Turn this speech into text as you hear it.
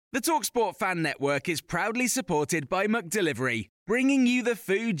The TalkSport Fan Network is proudly supported by McDelivery, bringing you the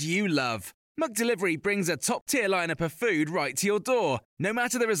food you love. McDelivery brings a top-tier lineup of food right to your door. No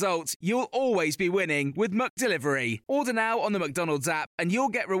matter the result, you'll always be winning with McDelivery. Order now on the McDonald's app and you'll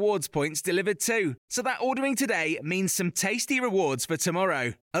get rewards points delivered too. So that ordering today means some tasty rewards for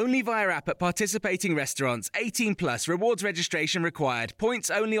tomorrow. Only via app at participating restaurants. 18 plus rewards registration required. Points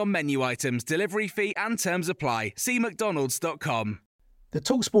only on menu items, delivery fee and terms apply. See mcdonalds.com. The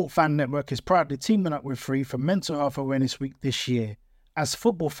TalkSport Fan Network is proudly teaming up with Free for Mental Health Awareness Week this year. As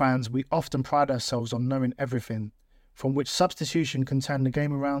football fans, we often pride ourselves on knowing everything, from which substitution can turn the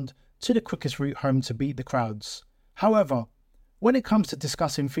game around to the quickest route home to beat the crowds. However, when it comes to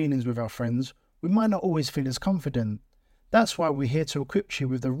discussing feelings with our friends, we might not always feel as confident. That's why we're here to equip you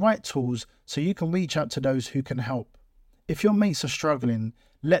with the right tools so you can reach out to those who can help. If your mates are struggling,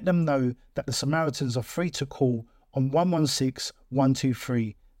 let them know that the Samaritans are free to call on 116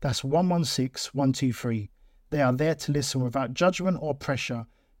 123. That's 116 123. They are there to listen without judgment or pressure,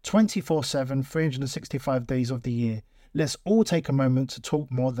 24/7, 365 days of the year. Let's all take a moment to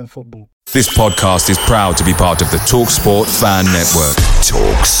talk more than football. This podcast is proud to be part of the TalkSport Fan Network.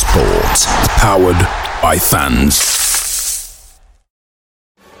 TalkSport. Powered by fans.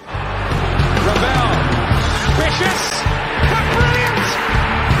 Ravel. Vicious. Brilliant.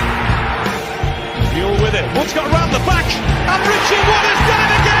 Mule with it. Wood's got round the back. And Richie Wood has done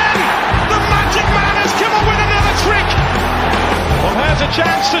it again. The magic man has come up with another trick. Well, here's a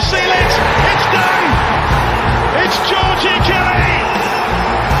chance to seal it. It's done. It's Georgie Kelly.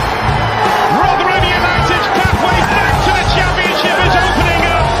 Rotherham United's pathway back to the championship is opening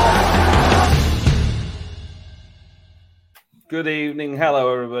up. Good evening.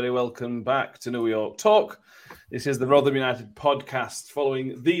 Hello, everybody. Welcome back to New York Talk. This is the Rotherham United podcast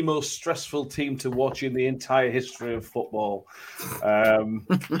following the most stressful team to watch in the entire history of football.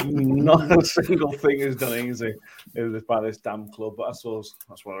 Not a single thing is done easy by this damn club, but I suppose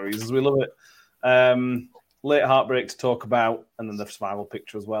that's one of the reasons we love it. Late heartbreak to talk about, and then the survival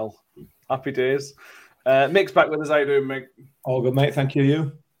picture as well. Happy days. Mick's back with us. How you doing, Mick? All good, mate. Thank you.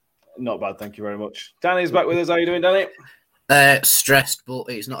 You? Not bad, thank you very much. Danny's back with us. How you doing, Danny? Stressed, but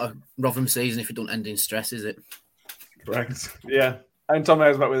it's not a Rotherham season if it don't end in stress, is it? Correct. Yeah. And Tom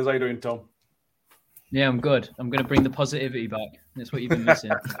is back with us. How you doing, Tom? Yeah, I'm good. I'm going to bring the positivity back. That's what you've been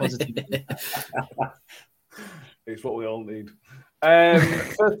missing. Positivity. It's what we all need.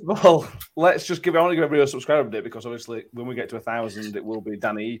 First of all, I want to give everybody a subscriber update because obviously when we get to 1,000, it will be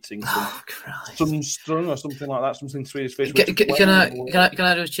Danny eating some strung or something like that, something Swedish fish. Can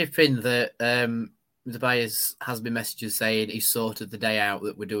I just chip in that the buyers has been messages saying he's sorted the day out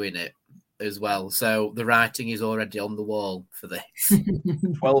that we're doing it as well. So the writing is already on the wall for this.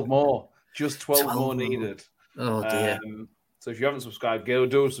 12 more. Just 12 more needed. Oh, dear. So if you haven't subscribed,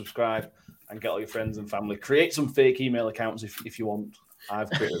 do subscribe and get all your friends and family. Create some fake email accounts if you want.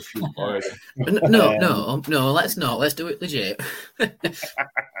 I've created a few already. No, let's not. Let's do it legit.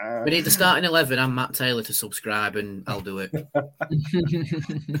 We need the starting 11 and Matt Taylor to subscribe and I'll do it.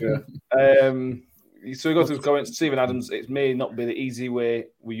 Yeah. So we go through the comments. Stephen Adams, it may not be the easy way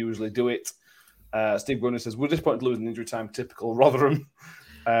we usually do it. Steve Brunner says, we're disappointed to lose in injury time, typical Rotherham.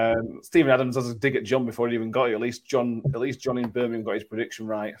 Stephen Adams has a dig at John before he even got it. At least John in Birmingham got his prediction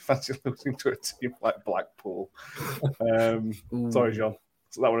right. Fancy losing to a team like Blackpool. Sorry, John.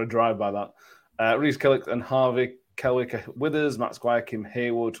 So that would have drive by that. Reece Kellick and Harvey Kelwick are with us. Matt Squire, Kim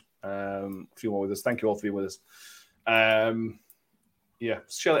Haywood, a few more with us. Thank you all for being with us.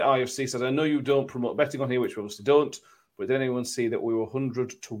 Shelley IFC says, I know you don't promote betting on here, which we obviously don't, but did anyone see that we were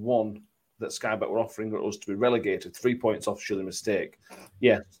 100-1 that Sky Bet were offering us to be relegated? 3 points off Shilly mistake.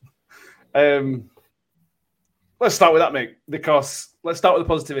 Yeah. Let's start with that, mate, because let's start with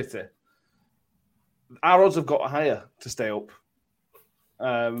the positivity. Our odds have got higher to stay up.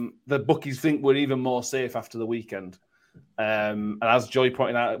 The bookies think we're even more safe after the weekend. And as Joy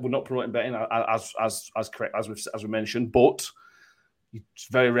pointed out, we're not promoting betting as correct as we mentioned, but it's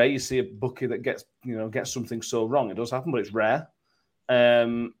very rare you see a bookie that gets something so wrong. It does happen, but it's rare.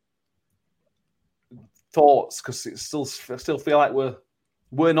 Thoughts, because it still feel like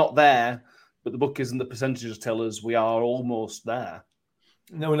we're not there, but the bookies and the percentages tell us we are almost there.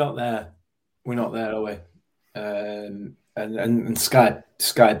 No, we're not there. We're not there, are we? And Sky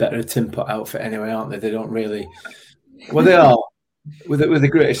Bet are a tin pot outfit anyway, aren't they? They don't really. Well, they are. With the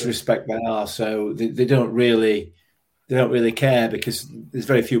greatest respect, they are. So they don't really care because there's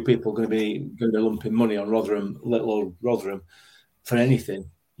very few people going to be lumping money on Rotherham, little old Rotherham, for anything.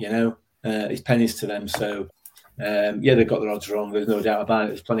 It's pennies to them. So they've got their odds wrong. There's no doubt about it.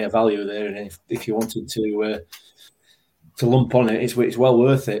 There's plenty of value there, and if you wanted to to lump on it, it's well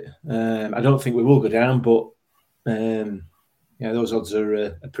worth it. I don't think we will go down, but those odds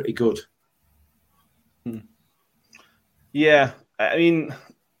are pretty good. Yeah, I mean,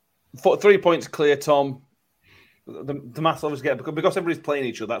 3 points clear, Tom. The maths obviously get because everybody's playing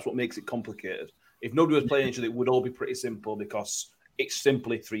each other. That's what makes it complicated. If nobody was playing each other, it would all be pretty simple because it's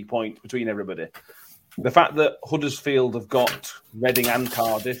simply 3 points between everybody. The fact that Huddersfield have got Reading and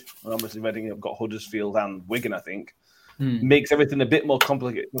Cardiff, and obviously Reading have got Huddersfield and Wigan, I think, makes everything a bit more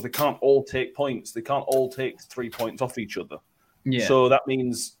complicated because they can't all take points. They can't all take 3 points off each other. Yeah. So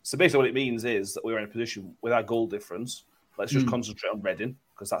basically what it means is that we're in a position with our goal difference. Let's just concentrate on Reading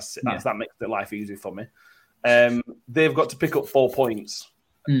because that makes their life easy for me. They've got to pick up 4 points,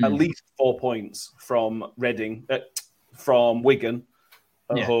 at least 4 points from Reading, from Wigan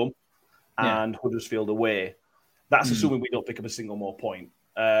at home, and Huddersfield away. That's assuming we don't pick up a single more point.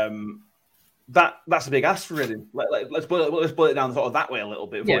 That's a big ask for Reading. Let's boil it down sort of that way a little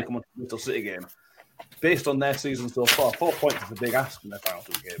bit before we come on to the Bristol City game. Based on their season so far, 4 points is a big ask in their final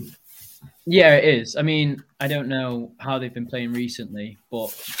two games. Yeah, it is. I mean, I don't know how they've been playing recently, but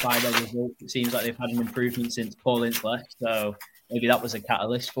by their results, it seems like they've had an improvement since Paul Ince left. So maybe that was a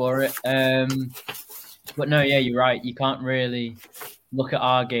catalyst for it. But no, yeah, you're right. You can't really look at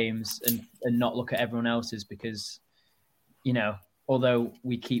our games and not look at everyone else's because, although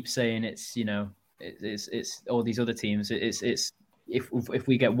we keep saying it's all these other teams, it's if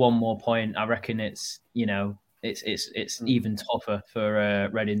we get 1 more point, I reckon it's even tougher for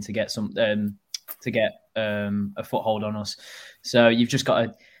Reading to get a foothold on us. So you've just got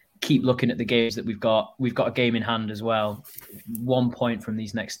to keep looking at the games that we've got. We've got a game in hand as well. 1 point from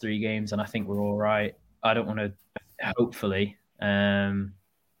these next 3 games, and I think we're all right. I don't want to, hopefully,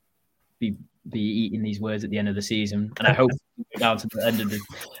 be eating these words at the end of the season, and I hope down to the end of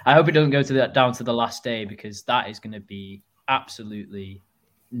I hope it doesn't go down to the last day because that is going to be absolutely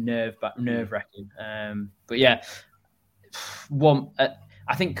nerve-wracking. But yeah,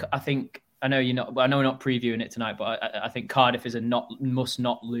 I think I know you're not. I know we're not previewing it tonight, but I think Cardiff is a must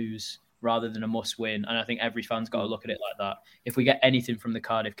not lose rather than a must win, and I think every fan's got to look at it like that. If we get anything from the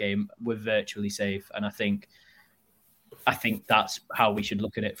Cardiff game, we're virtually safe, and I think that's how we should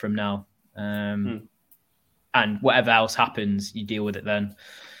look at it from now. And whatever else happens, you deal with it then.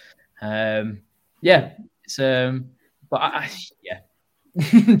 But I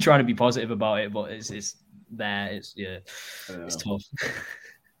trying to be positive about it, but it's there. It's tough.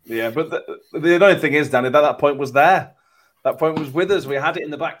 Yeah, but the annoying thing is, Danny, that point was there. That point was with us. We had it in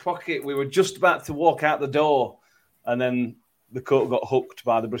the back pocket. We were just about to walk out the door, and then the coat got hooked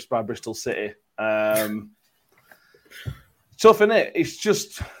by Bristol City. Tough, isn't it? It's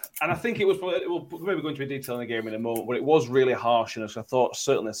just, and I think we'll maybe go into detail in the game in a moment, but it was really harsh on us. I thought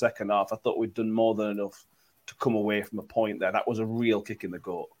certainly the second half, I thought we'd done more than enough to come away from a point there. That was a real kick in the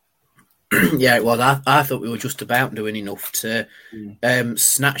gut. Yeah, it was. I thought we were just about doing enough to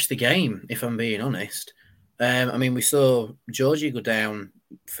snatch the game, if I'm being honest. I mean, we saw Georgie go down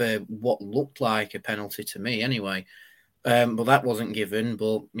for what looked like a penalty to me anyway. But that wasn't given.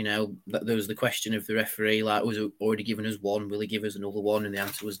 But, there was the question of the referee, was it already given us one? Will he give us another one? And the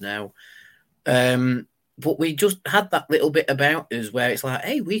answer was no. But we just had that little bit about us where it's like,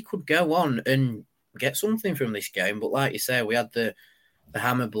 hey, we could go on and get something from this game. But like you say, we had the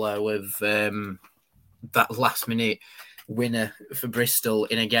hammer blow of that last-minute winner for Bristol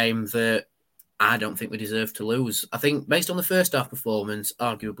in a game that I don't think we deserve to lose. I think based on the first half performance,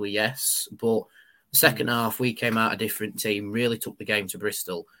 arguably yes, but the second half we came out a different team, really took the game to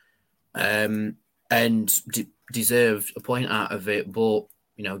Bristol, and deserved a point out of it. But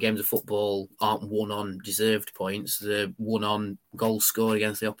games of football aren't won on deserved points; they're won on goals scored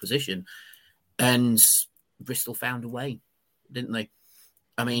against the opposition. And Bristol found a way, didn't they?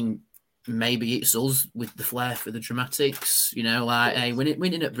 I mean, maybe it's us with the flair for the dramatics, hey,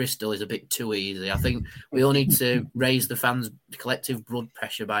 winning at Bristol is a bit too easy. I think we all need to raise the fans' collective blood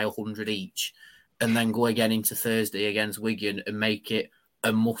pressure by 100 each and then go again into Thursday against Wigan and make it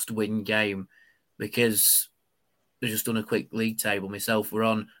a must-win game because I've just done a quick league table myself. We're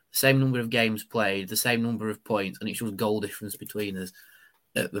on the same number of games played, the same number of points, and it's just goal difference between us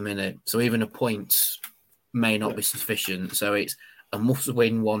at the minute. So even a point may not be sufficient. So it's a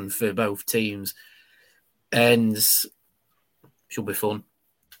must-win one for both teams, and should be fun.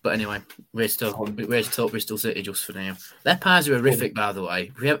 But anyway, we're to talk Bristol City just for now. Their pies are horrific, by the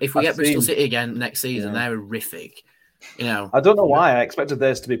way. If we get Bristol City again next season, they're horrific. I don't know why. I expected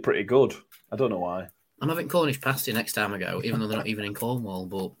theirs to be pretty good. I don't know why. I'm having Cornish pasty next time I go, even though they're not even in Cornwall.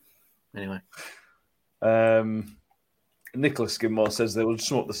 But anyway. Nicholas Skidmore says they will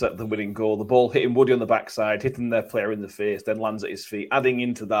sum up the winning goal. The ball hitting Woody on the backside, hitting their player in the face, then lands at his feet. Adding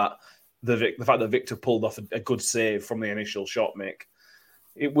into that the fact that Victor pulled off a good save from the initial shot, Mick.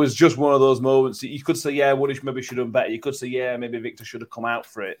 It was just one of those moments that you could say, yeah, Woody maybe should have done better. You could say, yeah, maybe Victor should have come out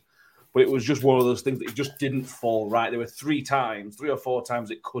for it. But it was just one of those things that it just didn't fall right. There were 3 or 4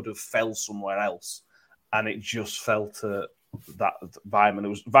 times it could have fell somewhere else. And it just fell to that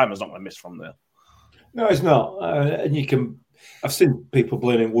Weimann. Weimann's not going to miss from there. No, it's not. And I've seen people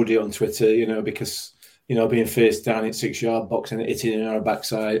blaming Woody on Twitter, because, being face down at 6-yard box and hitting in our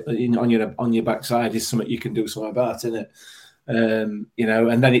backside, on your backside is something you can do something about, isn't it? And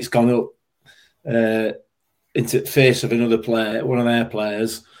then it's gone up into the face of another player, one of their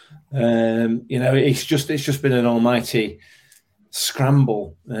players. It's just been an almighty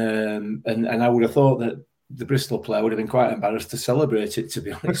scramble. And I would have thought that the Bristol player would have been quite embarrassed to celebrate it, to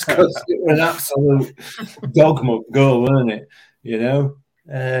be honest, because it was an absolute dogmuck goal, weren't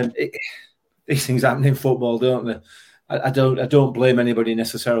it? These things happen in football, don't they? I don't blame anybody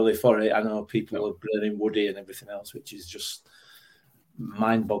necessarily for it. I know people are blaming Woody and everything else, which is just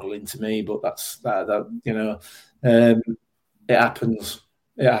mind-boggling to me. But that's it happens.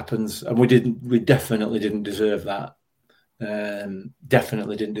 It happens, and we definitely didn't deserve that.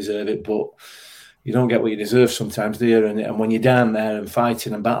 Definitely didn't deserve it, but you don't get what you deserve sometimes, do you? And when you're down there and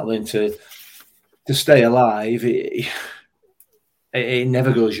fighting and battling to stay alive, it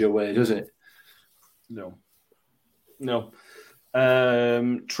never goes your way, does it? No.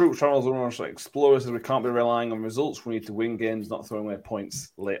 Troop Travels and Explorer says we can't be relying on results. We need to win games, not throwing away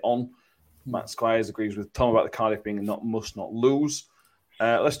points late on. Matt Squires agrees with Tom about the Cardiff being a must not lose.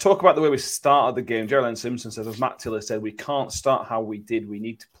 Let's talk about the way we started the game. Geraldine Simpson says, as Matt Tiller said, we can't start how we did. We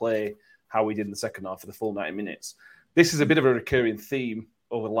need to play how we did in the second half for the full 90 minutes. This is a bit of a recurring theme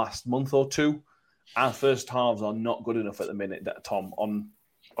over the last month or two. Our first halves are not good enough at the minute, Tom, on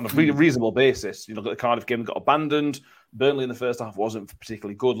a reasonable basis. You look at the Cardiff game, got abandoned. Burnley in the first half wasn't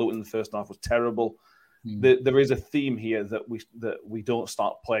particularly good. Luton in the first half was terrible. There is a theme here that we don't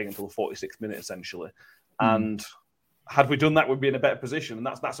start playing until the 46th minute, essentially. And had we done that, we'd be in a better position. And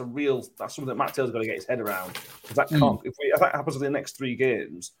that's something that Matt Taylor's got to get his head around. Because that can't. If that happens in the next 3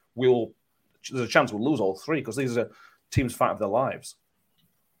 games, there's a chance we'll lose all 3 because these are teams fighting for their lives.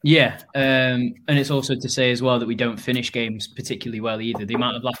 Yeah, and it's also to say as well that we don't finish games particularly well either. The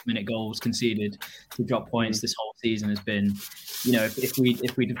amount of last-minute goals conceded to drop points this whole season has been,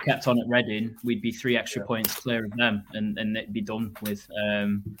 if we'd have kept on at Reading, we'd be 3 extra points clear of them, and it'd be done with.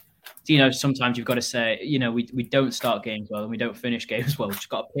 Sometimes you've got to say, we don't start games well and we don't finish games well. We've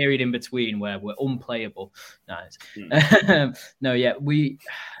got a period in between where we're unplayable. I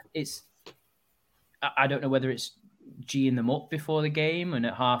don't know whether it's G'ing them up before the game and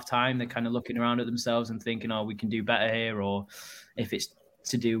at half time they're kind of looking around at themselves and thinking, we can do better here, or if it's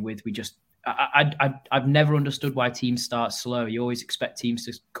to do with I've never understood why teams start slow. You always expect teams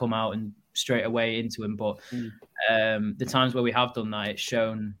to come out and straight away into them, but the times where we have done that, it's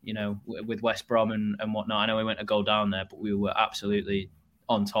shown, with West Brom and whatnot. I know we went a goal down there, but we were absolutely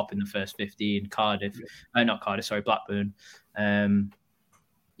on top in the first 15. Blackburn.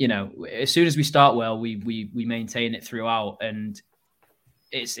 As soon as we start well, we maintain it throughout, and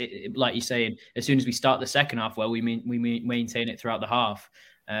it's like you're saying. As soon as we start the second half well, we maintain it throughout the half.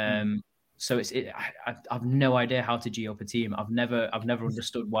 So I've no idea how to G up a team. I've never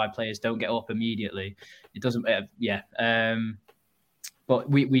understood why players don't get up immediately. It doesn't. But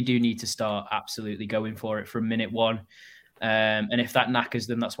we do need to start absolutely going for it from minute 1. And if that knackers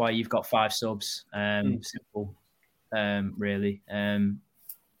them, that's why you've got 5 subs. Simple, really.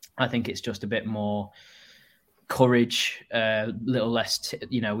 I think it's just a bit more courage, a little less.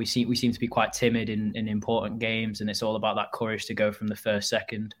 We seem to be quite timid in important games, and it's all about that courage to go from the first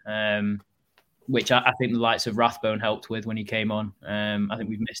second, which I think the likes of Rathbone helped with when he came on. I think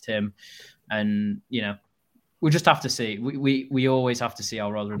we've missed him, and we'll just have to see. We always have to see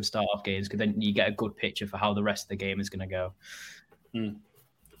how Rotherham start off games, because then you get a good picture for how the rest of the game is going to go.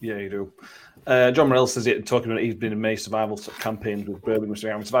 Yeah, you do. John Morell says it, talking about he's been in many survival campaigns with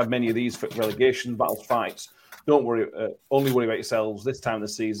Birmingham. Survived many of these relegation battles, fights. Don't worry, only worry about yourselves. This time of the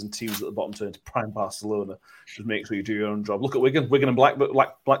season, teams at the bottom turn to prime Barcelona. Just make sure you do your own job. Look at Wigan. Wigan and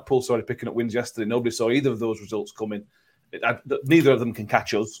Blackpool started picking up wins yesterday. Nobody saw either of those results coming. Neither of them can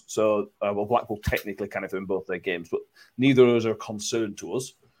catch us. So, Blackpool technically kind of win both their games, but neither of those are a concern to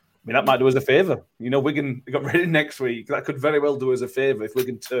us. I mean, that might do us a favour. Wigan got ready next week. That could very well do us a favour if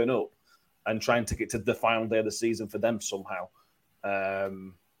Wigan turn up and try and take it to the final day of the season for them somehow.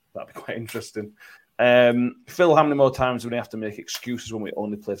 That'd be quite interesting. Phil, how many more times do we have to make excuses when we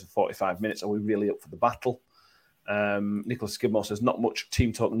only play for 45 minutes? Are we really up for the battle? Nicholas Skidmore says, not much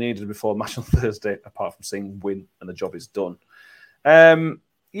team talk needed before match on Thursday, apart from saying win and the job is done.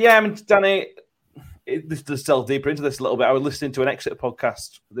 Danny, this does delve deeper into this a little bit. I was listening to an Exeter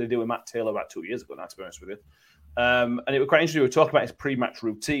podcast they did with Matt Taylor about 2 years ago now, to be honest with you. And it was quite interesting. We were talking about his pre-match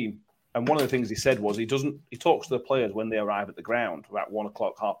routine. And one of the things he said was he talks to the players when they arrive at the ground about 1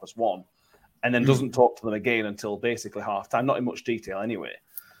 o'clock, 1:30, and then doesn't talk to them again until basically half-time, not in much detail anyway.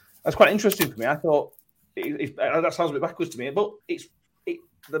 That's quite interesting for me. I thought that sounds a bit backwards to me, but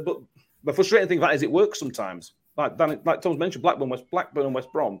the frustrating thing about it is it works sometimes. Like Tom's mentioned, Blackburn and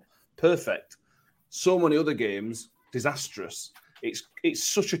West Brom, perfect. So many other games, disastrous. It's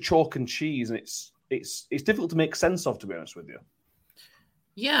such a chalk and cheese, and it's difficult to make sense of, to be honest with you.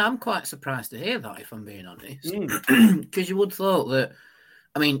 Yeah, I'm quite surprised to hear that, if I'm being honest. Because you would have thought that,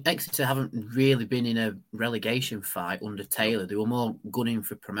 I mean, Exeter haven't really been in a relegation fight under Taylor. They were more gunning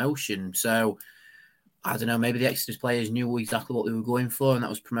for promotion. So, I don't know, maybe the Exeter players knew exactly what they were going for, and that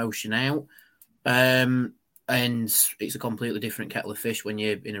was promotion out. And it's a completely different kettle of fish when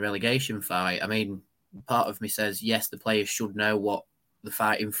you're in a relegation fight. I mean, part of me says, yes, the players should know what they're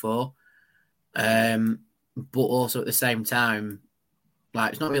fighting for. But also at the same time,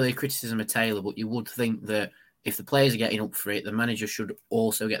 like, it's not really a criticism of Taylor, but you would think that if the players are getting up for it, the manager should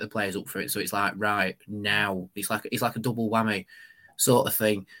also get the players up for it. So it's like, right now, it's like a double whammy sort of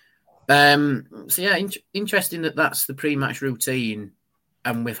thing. Interesting that that's the pre-match routine,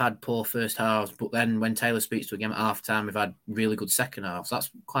 and we've had poor first halves. But then when Taylor speaks to a game at half time, we've had really good second halves. So that's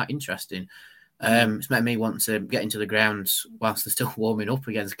quite interesting. It's made me want to get into the grounds whilst they're still warming up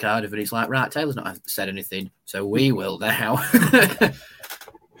against Cardiff, and it's like, right, Taylor's not said anything, so we will now.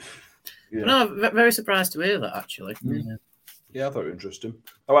 Yeah. No, I'm very surprised to hear that, actually. Yeah, I thought it was interesting.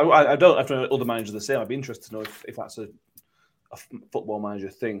 I don't have to know other managers the same. I'd be interested to know if that's a football manager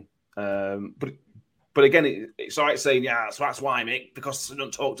thing. But again, it's all right saying, yeah, so that's why, mate, because I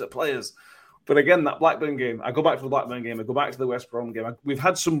don't talk to players. But again, that Blackburn game, I go back to the Blackburn game, I go back to the West Brom game. We've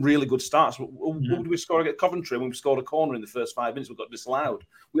had some really good starts. What did we score against Coventry when we scored a corner in the first 5 minutes? We got disallowed.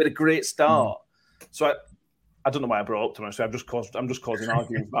 We had a great start. So I don't know why I brought it up to myself. I'm just causing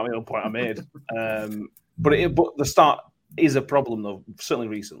arguments about my own point I made. But the start is a problem, though, certainly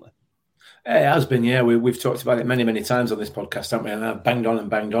recently. It has been, yeah. We've talked about it many, many times on this podcast, haven't we? And I've banged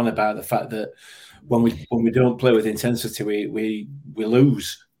on about the fact that when we don't play with intensity, we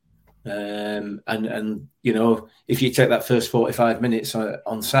lose. And you know, if you take that first 45 minutes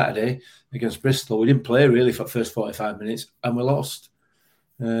on Saturday against Bristol, we didn't play really for the first 45 minutes, and we lost.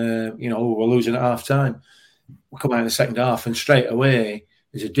 We're losing at half time. We come out in the second half, and straight away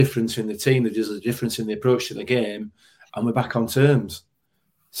there's a difference in the team. There's a difference in the approach to the game, and we're back on terms.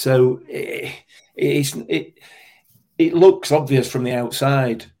 So it looks obvious from the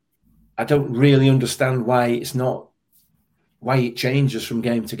outside. I don't really understand why it changes from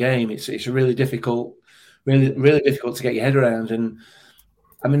game to game. It's really difficult to get your head around. And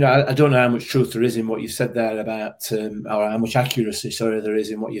I mean, I don't know how much truth there is in what you said there about, or how much accuracy, there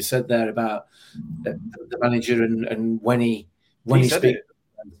is in what you said there about the manager and when he speaks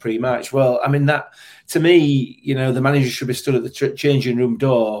pre-match. Well, I mean, that to me, you know, the manager should be stood at the changing room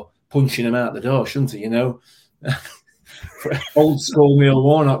door, punching him out the door, shouldn't he? You know, old school Neil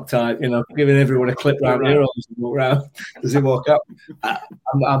Warnock type, you know, giving everyone a clip round here as he walk up.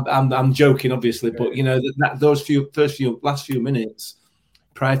 I'm joking, obviously, but you know those last few minutes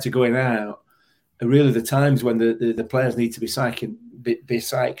prior to going out are really the times when the players need to be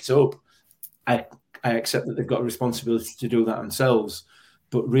psyched up. I accept that they've got a responsibility to do that themselves,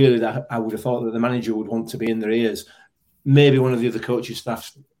 but really, that I would have thought that the manager would want to be in their ears. Maybe one of the other coaching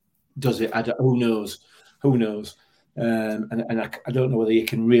staff does it. Who knows? And I don't know whether you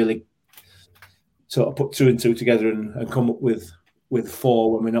can really sort of put two and two together and come up with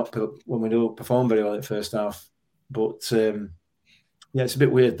four when we don't perform very well in the first half. But yeah, it's a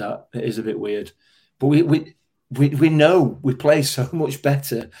bit weird. That it is a bit weird. But we know we play so much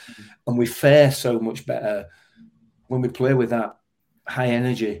better and we fare so much better when we play with that high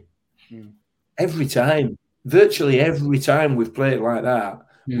energy. Every time, virtually every time we've played like that,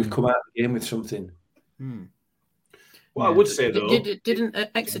 we've come out of the game with something. Well, I would say though, didn't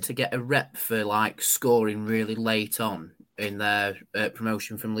Exeter get a rep for like scoring really late on in their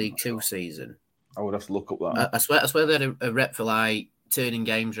promotion from League Two season? I would have to look up that. I swear they had a rep for like turning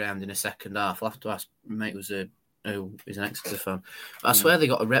games around in a second half. I'll have to ask mate who's an Exeter fan. But I swear they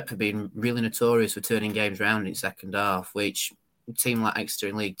got a rep for being really notorious for turning games around in second half, which a team like Exeter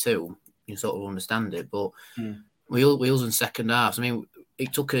in League Two, you sort of understand it. But wheels in second half. I mean,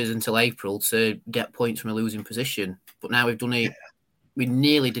 it took us until April to get points from a losing position, but now we've done it. We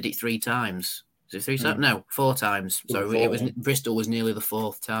nearly did it 3 times. it 3 times? No, 4 times. So it was Bristol was nearly the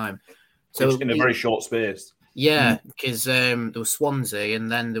 4th time. So in a very short space. Yeah, because there was Swansea,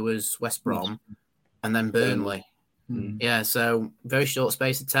 and then there was West Brom, and then Burnley. Yeah, so very short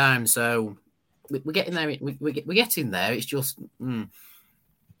space of time. So we're getting there. We're getting there. It's just,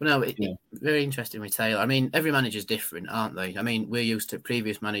 very interesting with Taylor. I mean, every manager's different, aren't they? I mean, we're used to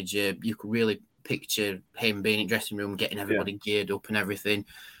previous manager. You could really picture him being in dressing room, getting everybody geared up and everything.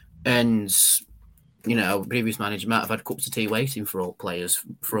 And previous manager might have had cups of tea waiting for all players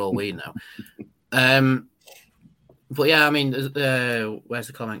for all we know. But yeah, I mean, where's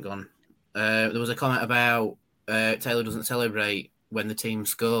the comment gone? There was a comment about Taylor doesn't celebrate when the team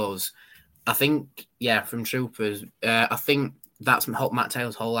scores. I think, from Troopers, I think that's Matt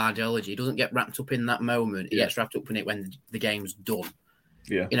Taylor's whole ideology. He doesn't get wrapped up in that moment. He gets wrapped up in it when the game's done.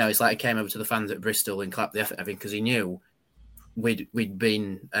 Yeah, it's like he came over to the fans at Bristol and clapped the effort, because he knew we'd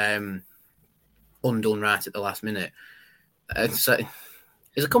been undone right at the last minute. So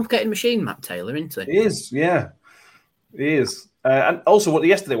he's a complicated machine, Matt Taylor, isn't he? He is, yeah. He is. And also,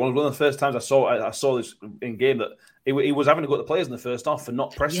 yesterday, one of the first times I saw this in game, that he was having to go at the players in the first half for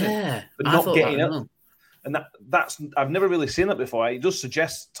not pressing, for not getting up. And that's I've never really seen that before. It does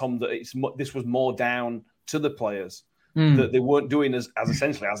suggest, Tom, that this was more down to the players, that they weren't doing as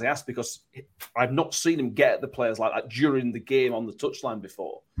essentially as they asked, because I've not seen him get at the players like that during the game on the touchline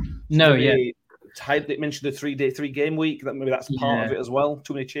before. No, They mentioned the 3-game week. That maybe that's part of it as well.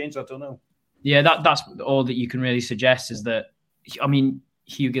 Too many changes. I don't know. Yeah, that's all that you can really suggest, is that, I mean,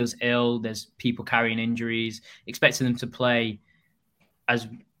 Hugo's ill. There's people carrying injuries. Expecting them to play as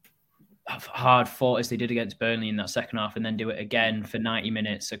hard fought as they did against Burnley in that second half, and then do it again for 90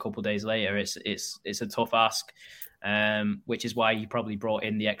 minutes a couple of days later. It's a tough ask, which is why he probably brought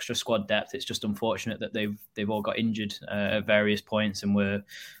in the extra squad depth. It's just unfortunate that they've all got injured at various points, and we're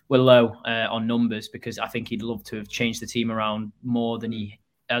low on numbers, because I think he'd love to have changed the team around more than he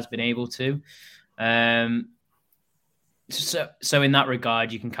has been able to. So in that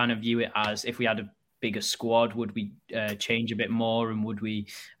regard, you can kind of view it as, if we had a bigger squad, would we change a bit more, and would we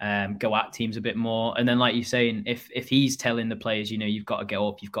go at teams a bit more? And then, like you're saying, if he's telling the players, you've got to get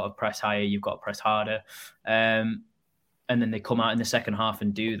up, you've got to press higher, you've got to press harder, and then they come out in the second half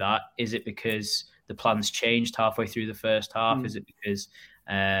and do that, is it because the plan's changed halfway through the first half? Is it because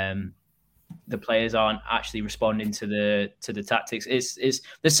the players aren't actually responding to the tactics? There's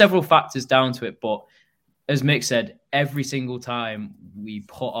several factors down to it, but as Mick said, every single time we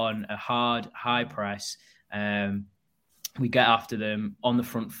put on a hard, high press, we get after them on the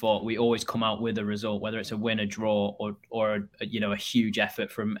front foot, we always come out with a result, whether it's a win, a draw, or a huge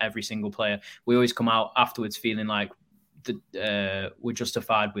effort from every single player. We always come out afterwards feeling like we're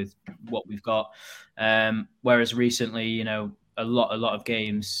justified with what we've got. Whereas recently, a lot of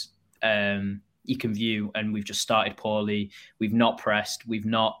games you can view, and we've just started poorly. We've not pressed, we've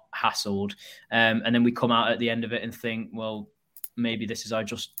not hassled, and then we come out at the end of it and think, well, maybe this is our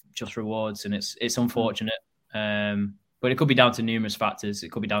just rewards, and it's unfortunate. But it could be down to numerous factors.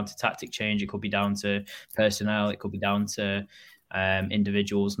 It could be down to tactic change. It could be down to personnel. It could be down to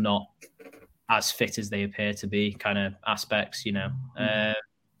individuals not as fit as they appear to be, kind of aspects,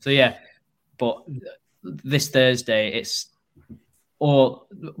 So yeah, but this Thursday, it's all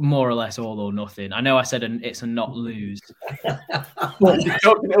more or less all or nothing. I know I said it's a not lose. You're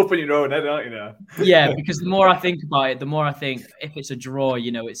talking open your own head, aren't you now? Yeah, because the more I think about it, the more I think if it's a draw,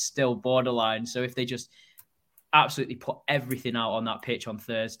 it's still borderline. So if they just absolutely put everything out on that pitch on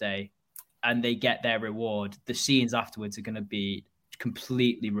Thursday and they get their reward, the scenes afterwards are going to be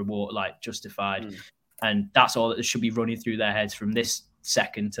completely justified. And that's all that should be running through their heads from this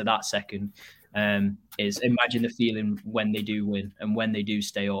second to that second. Is imagine the feeling when they do win and when they do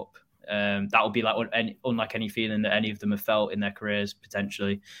stay up. That will be unlike any feeling that any of them have felt in their careers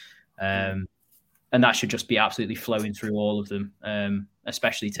potentially, and that should just be absolutely flowing through all of them,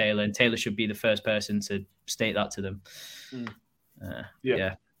 especially Taylor. And Taylor should be the first person to state that to them.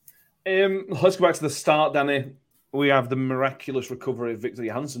 Yeah. Let's go back to the start, Danny. We have the miraculous recovery of Victor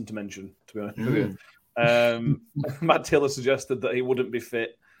Johansson to mention. To be honest with you, Matt Taylor suggested that he wouldn't be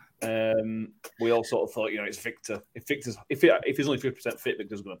fit. We all sort of thought, it's Victor. If he's only 50% fit,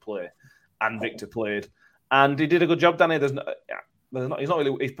 Victor's going to play, and Victor played, and he did a good job, Danny. He's not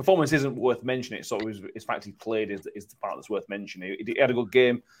really, his performance isn't worth mentioning. It's sort of his fact he played is the part that's worth mentioning. He had a good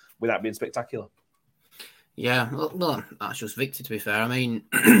game without being spectacular. Yeah, well, that's just Victor. To be fair, I mean,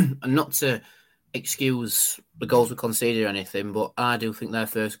 not to excuse the goals we conceded or anything, but I do think their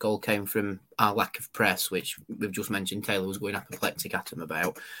first goal came from our lack of press, which we've just mentioned Taylor was going apoplectic at him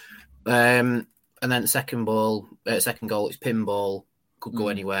about. And then the second goal, it's pinball, could go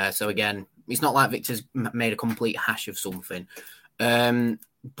anywhere. So again, it's not like Victor's made a complete hash of something.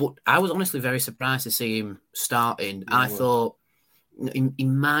 But I was honestly very surprised to see him starting. I thought he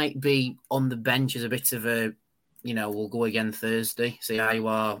might be on the bench as a bit of a, we'll go again Thursday, see how you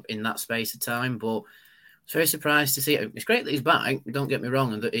are in that space of time. But I was very surprised to see it. It's great that he's back, don't get me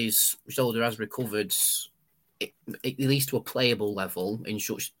wrong, and that his shoulder has recovered at least to a playable level in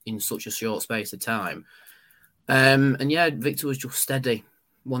such a short space of time. And yeah, Victor was just steady.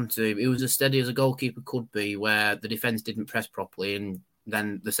 He was as steady as a goalkeeper could be, where the defence didn't press properly, and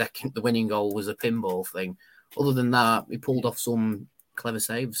then the winning goal was a pinball thing. Other than that, he pulled off some clever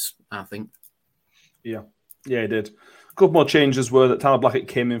saves, I think. Yeah, he did. A couple more changes were that Tyler Blackett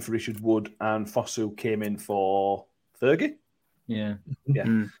came in for Richard Wood and Fosu came in for Fergie. Yeah.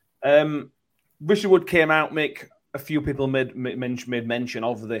 Richard Wood came out, Mick. A few people made mention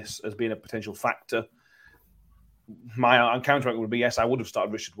of this as being a potential factor. My counter would be, yes, I would have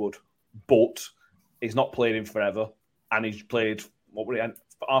started Richard Wood, but he's not played him forever, and he's played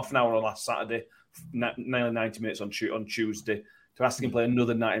half an hour on last Saturday, nearly 90 minutes on Tuesday. To ask him to play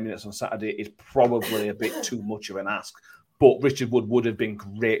another 90 minutes on Saturday is probably a bit too much of an ask. But Richard Wood would have been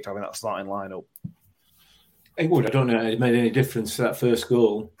great having that starting lineup. It would. I don't know if it made any difference to that first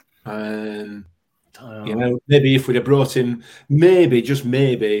goal. Maybe if we'd have brought him,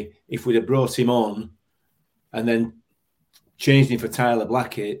 if we'd have brought him on and then changed him for Tyler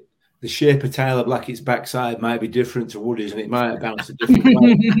Blackett, the shape of Tyler Blackett's backside might be different to Woody's, and it might have bounced a different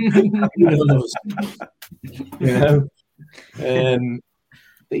way.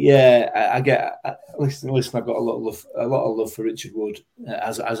 But yeah, I get. Listen. I've got a lot of love for Richard Wood,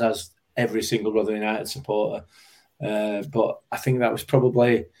 as has every single Rotherham United supporter. But I think that was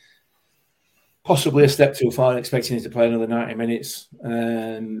possibly a step too far, expecting him to play another 90 minutes.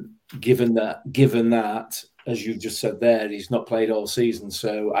 Given that, as you've just said there, he's not played all season,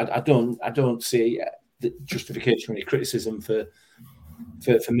 so I don't see the justification or any criticism for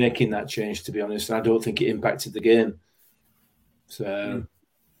making that change. To be honest, and I don't think it impacted the game. So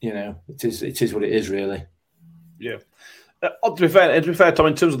it is what it is, really. Yeah. To be fair, Tom,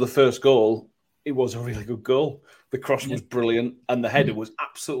 in terms of the first goal, it was a really good goal. The cross was brilliant, and the header was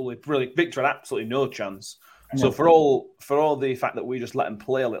absolutely brilliant. Victor had absolutely no chance. So for all the fact that we just let him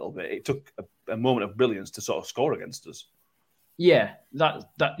play a little bit, it took a moment of brilliance to sort of score against us. Yeah,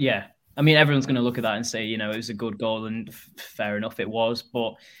 yeah. I mean, everyone's going to look at that and say, it was a good goal, and fair enough, it was.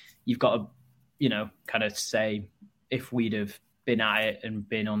 But you've got to, kind of say, if we'd have been at it and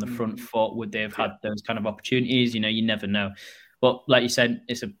been on the front foot, would they have had those kind of opportunities? You never know. But like you said,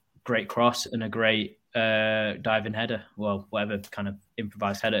 it's a great cross and a great diving header. Well, whatever kind of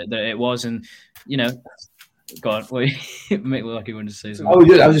improvised header that it was, and go on. Make look like you wanted to say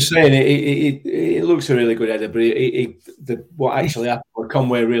something. I was just saying it looks a really good header, but what actually happened when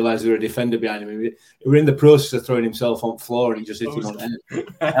Conway realised there was a defender behind him. He was in the process of throwing himself on the floor, and he just hit him on the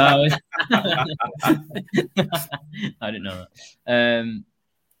head. I didn't know that.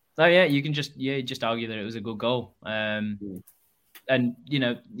 So yeah, you can just argue that it was a good goal, and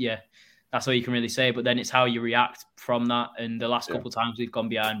that's all you can really say. But then it's how you react from that. And the last couple of times we've gone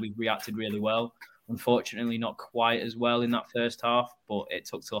behind, we've reacted really well. Unfortunately, not quite as well in that first half, but it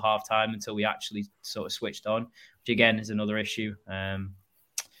took till half time until we actually sort of switched on, which again is another issue, that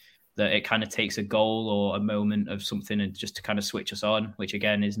it kind of takes a goal or a moment of something and just to kind of switch us on, which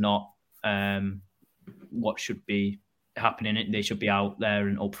again is not what should be happening. They should be out there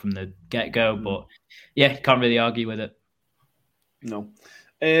and up from the get-go, but yeah, can't really argue with it. No.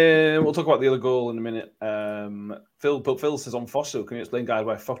 We'll talk about the other goal in a minute. Phil says on Fosu, can you explain, guys,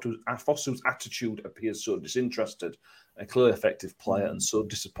 why Fosu's attitude appears so disinterested, a clearly effective player, and so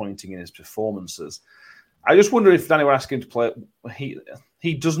disappointing in his performances? I just wonder if Danny were asking him to play.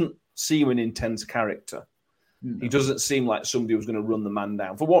 He doesn't seem an intense character. No. He doesn't seem like somebody who's going to run the man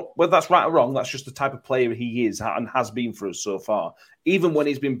down. Whether that's right or wrong, that's just the type of player he is and has been for us so far. Even when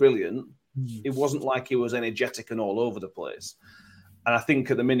he's been brilliant, it wasn't like he was energetic and all over the place. And I think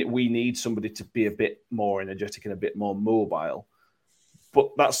at the minute we need somebody to be a bit more energetic and a bit more mobile.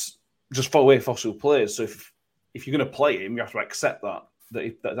 But that's just the way Fosu plays. So if you're going to play him, you have to accept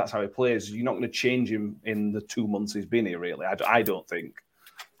that's how he plays. You're not going to change him in the 2 months he's been here, really. I don't think.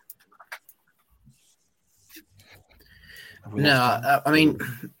 No, I mean,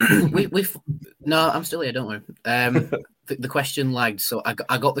 I'm still here, don't worry. The question lagged, so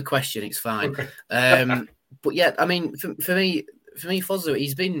I got the question, it's fine. Okay. But yeah, I mean, for me, Fosu,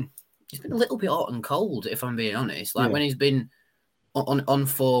 he's been a little bit hot and cold, if I'm being honest. When he's been on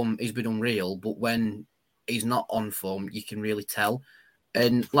form, he's been unreal. But when he's not on form, you can really tell.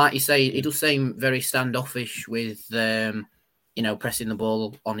 And like you say, he does seem very standoffish with pressing the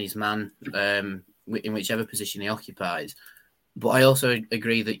ball on his man in whichever position he occupies. But I also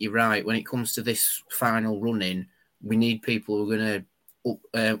agree that you're right. When it comes to this final run-in, we need people who are going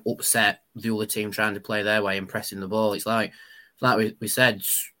to upset the other team trying to play their way and pressing the ball. It's like we said,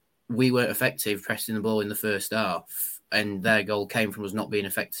 we weren't effective pressing the ball in the first half, and their goal came from us not being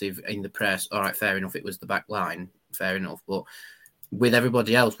effective in the press. All right, fair enough. It was the back line, fair enough. But with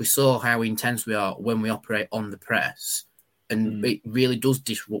everybody else, we saw how intense we are when we operate on the press, and it really does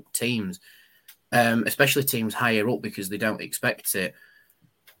disrupt teams, especially teams higher up because they don't expect it.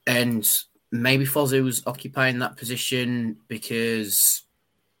 And maybe Fosu's occupying that position because,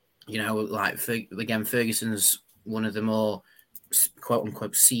 Ferguson's one of the more quote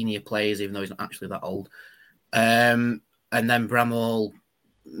unquote senior players, even though he's not actually that old. And then Bramall,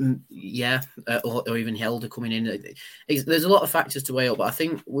 or even Helder coming in. There's a lot of factors to weigh up, but I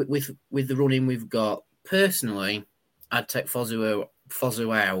think with the running we've got, personally, I'd take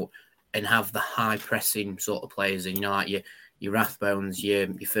Fosu out and have the high pressing sort of players in, like your Rathbones, your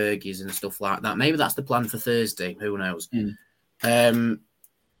Fergies and stuff like that. Maybe that's the plan for Thursday. Who knows?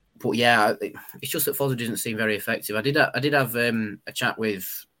 But yeah, it's just that Fosu doesn't seem very effective. I did have a chat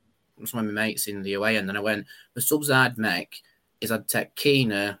with some of my mates in the away end, and I went, the subs I'd make is I'd take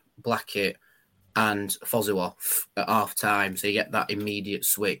Keener, Blackett, and Fosu off at half time, so you get that immediate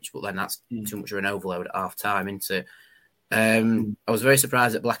switch. But then that's too much of an overload at half time, isn't it? I was very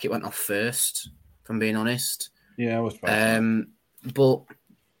surprised that Blackett went off first, if I'm being honest. Yeah, I was surprised. But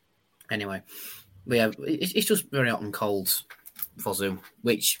anyway, it's just very hot and cold, Fosu,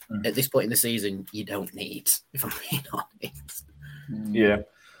 which at this point in the season you don't need, if I'm being honest. Yeah.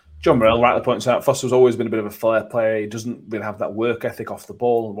 John Morrell rightly points out Foster's always been a bit of a flair player. He doesn't really have that work ethic off the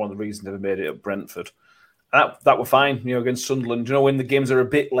ball, and one of the reasons they made it at Brentford. That were fine, against Sunderland. When the games are a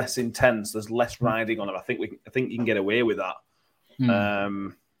bit less intense, there's less riding on them. I think you can get away with that.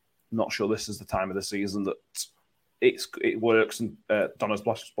 Not sure this is the time of the season that it works. And Donna's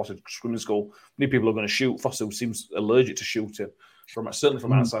spotted swimming school. Many people are going to shoot. Foster seems allergic to shooting, certainly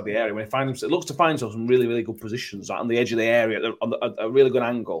from outside the area. When he finds it looks to find himself in really, really good positions, like on the edge of the area, on a really good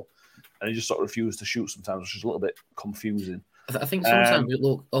angle, and he just sort of refuses to shoot sometimes, which is a little bit confusing. I think sometimes we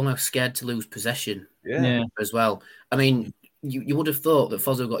look almost scared to lose possession as well. I mean, you would have thought that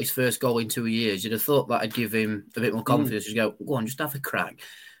Fosu got his first goal in 2 years. You'd have thought that would give him a bit more confidence. Just go on, just have a crack.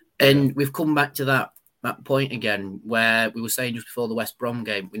 And we've come back to that point again where we were saying just before the West Brom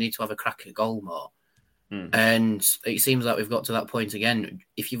game, we need to have a crack at goal more. And it seems like we've got to that point again.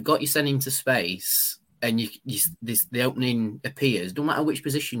 If you've got your send into space and the opening appears, no matter which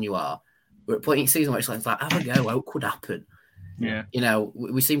position you are, we're at a point in the season where it's like have a go, what could happen? Yeah.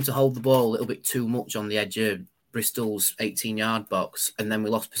 We seem to hold the ball a little bit too much on the edge of Bristol's 18-yard box, and then we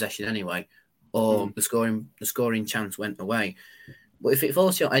lost possession anyway, or the scoring chance went away. But if it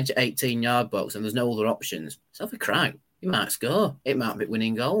falls to your edge at 18-yard box and there's no other options, it's have a crack. You might score. It might be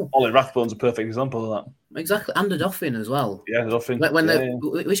winning goal. Ollie Rathbone's a perfect example of that. Exactly. And a Doffin as well. Yeah, Doffin.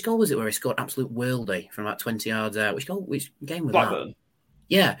 Which goal was it where he scored absolute worldie from about 20 yards out? Which game was Blackburn. that?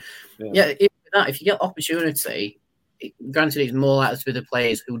 Yeah. If you get opportunity, granted it's more likely to be the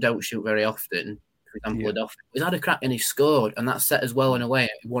players who don't shoot very often. For example, a Doffin. He's had a crack and he scored, and that set us well in a way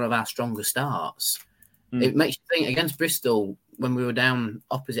one of our stronger starts. It makes you think against Bristol when we were down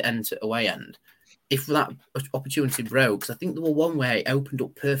opposite end to away end. If that opportunity broke, because I think there was one where it opened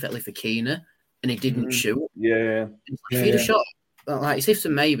up perfectly for Keener and he didn't shoot. Yeah. If he'd have shot, like it's ifs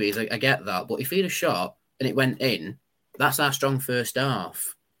and maybes, I get that. But if he'd have shot and it went in, that's our strong first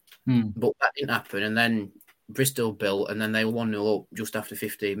half. But that didn't happen. And then Bristol built, and then they were 1-0 up just after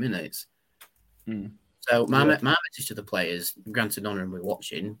 15 minutes. So my message to the players, granted none of them we're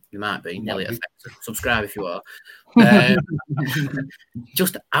watching, you might be, nearly affected. Subscribe if you are.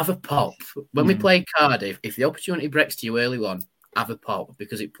 Just have a pop. When we play Cardiff, if the opportunity breaks to you early on, have a pop,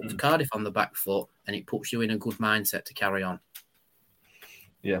 because it puts Cardiff on the back foot and it puts you in a good mindset to carry on.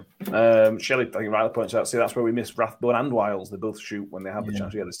 Yeah. Shelley, I think rightly points out, see, that's where we miss Rathbone and Wiles. They both shoot when they have the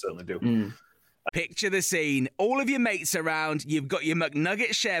chance. Yeah, they certainly do. Picture the scene. All of your mates around, you've got your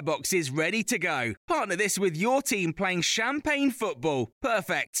McNugget share boxes ready to go. Partner this with your team playing champagne football.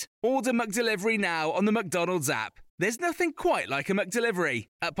 Perfect. Order McDelivery now on the McDonald's app. There's nothing quite like a McDelivery.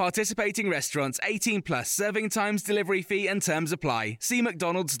 At participating restaurants, 18 plus, serving times, delivery fee and terms apply. See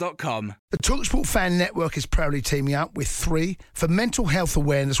mcdonalds.com. The TalkSport Fan Network is proudly teaming up with 3 for Mental Health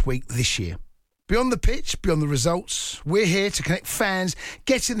Awareness Week this year. Beyond the pitch, beyond the results, we're here to connect fans,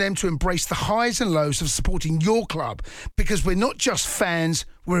 getting them to embrace the highs and lows of supporting your club, because we're not just fans,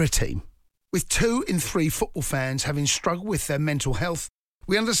 we're a team. With 2 in 3 football fans having struggled with their mental health,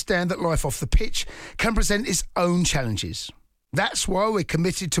 we understand that life off the pitch can present its own challenges. That's why we're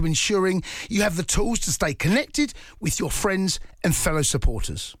committed to ensuring you have the tools to stay connected with your friends and fellow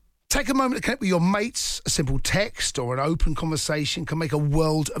supporters. Take a moment to connect with your mates. A simple text or an open conversation can make a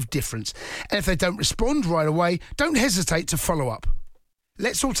world of difference. And if they don't respond right away, don't hesitate to follow up.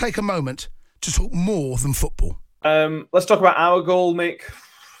 Let's all take a moment to talk more than football. Let's talk about our goal, Mick.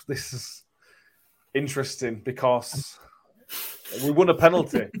 This is interesting because we won a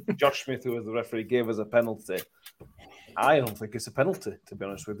penalty. Josh Smith, who was the referee, gave us a penalty. I don't think it's a penalty, to be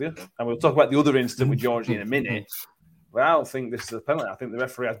honest with you. And we'll talk about the other incident with Georgie in a minute. But I don't think this is a penalty. I think the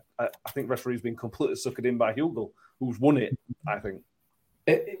referee. I think referee's been completely suckered in by Hugill, who's won it. I think.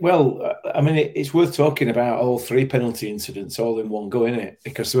 It's worth talking about all three penalty incidents all in one go, isn't it?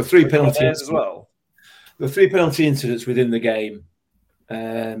 Because there were three penalty incidents as well. There were three penalty incidents within the game,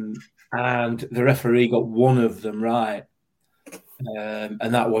 and the referee got one of them right,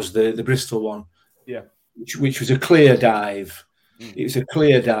 and that was the Bristol one. Yeah. Which was a clear dive. It was a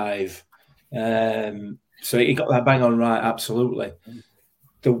clear dive. So he got that bang on right, absolutely.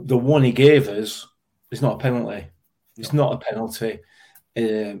 The one he gave us is not a penalty. It's not a penalty.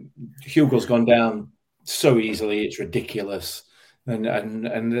 Hugill's gone down so easily, it's ridiculous. And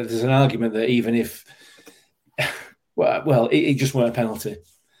there's an argument that even if... it just weren't a penalty.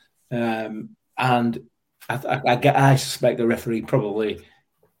 And I suspect the referee probably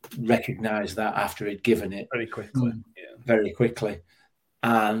recognised that after he'd given it very quickly. Very quickly.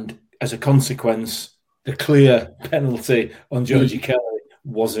 And as a consequence, the clear penalty on Georgie Kelly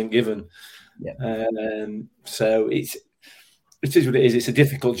wasn't given. Yeah. So it is what it is. It's a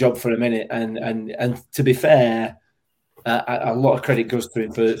difficult job for a minute, and to be fair, a lot of credit goes to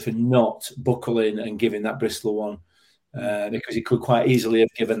him for not buckling and giving that Bristol one, because he could quite easily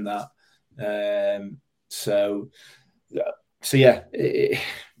have given that. So yeah,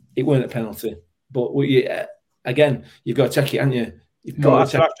 it weren't a penalty, but again, you've got to check it, haven't you? You've got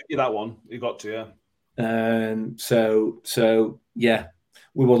to check that one. You've got to, yeah. So yeah,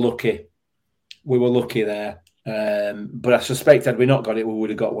 we were lucky. We were lucky there. But I suspect had we not got it, we would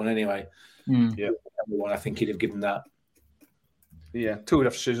have got one anyway. Yeah, I think he'd have given that. Yeah, two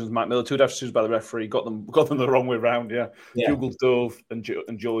ref decisions, Mike Miller. Two ref decisions by the referee got them the wrong way round. Yeah. Hugill dove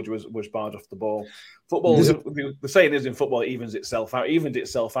and George was barred off the ball. Football, the saying is in football, it evens itself out. It evened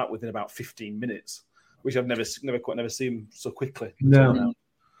itself out within about 15 minutes, which I've never seen so quickly. No.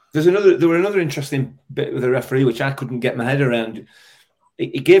 There were another interesting bit with the referee which I couldn't get my head around. He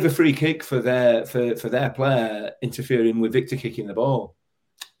gave a free kick for their player interfering with Victor kicking the ball.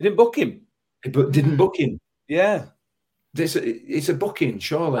 He didn't book him. Didn't book him. Yeah. It's a booking,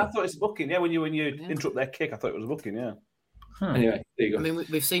 surely. I thought it's a booking. Yeah, when you interrupt their kick, I thought it was a booking. Yeah. Anyway, there you go. I mean,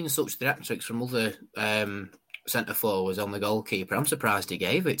 we've seen such theatrics from other centre forwards on the goalkeeper. I'm surprised he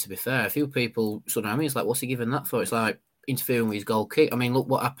gave it. To be fair, a few people surround me. It's like, what's he giving that for? It's like interfering with his goal kick. I mean, look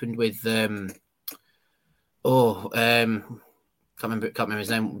what happened with can't remember his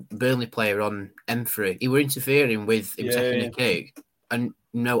name. Burnley player on M3. He were interfering with him taking a kick, and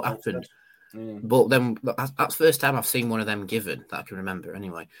no happened. But then that's the first time I've seen one of them given that I can remember.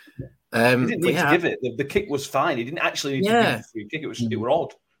 Anyway, he didn't need to give it. The kick was fine. He didn't actually need to give the free kick. It was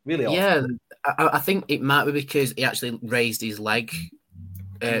odd, really odd. Yeah, I think it might be because he actually raised his leg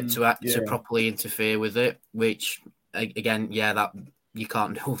to properly interfere with it. Which again, that you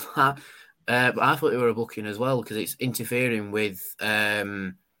can't do that. But I thought they were a booking as well because it's interfering with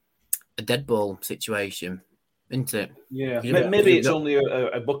a dead ball situation. Isn't it? Yeah, maybe it's only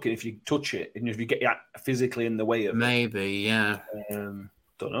a booking if you touch it and if you get physically in the way of it. Maybe, yeah. Don't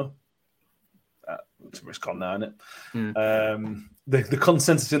know. It's a risk on now, isn't it? The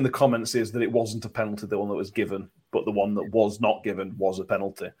consensus in the comments is that it wasn't a penalty, the one that was given, but the one that was not given was a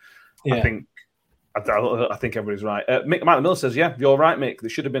penalty. Yeah. I think everybody's right. Mick Miller says, yeah, you're right, Mick. There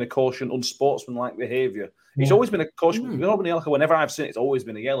should have been a caution, unsportsmanlike behaviour. It's always been a caution. Whenever I've seen it, it's always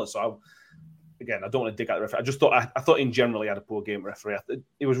been a yellow. So Again, I don't want to dig out the referee. I just thought I thought in general he had a poor game referee.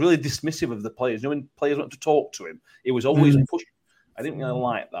 It was really dismissive of the players. When players wanted to talk to him, it was always push. I didn't really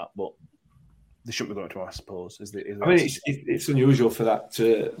like that, but they shouldn't be going to him, I suppose. It's unusual for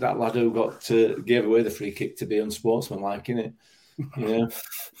that lad who gave away the free kick to be unsportsmanlike, isn't it? You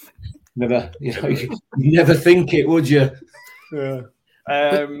know, you never think it, would you? Yeah.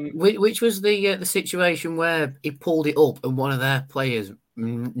 Which was the situation where he pulled it up and one of their players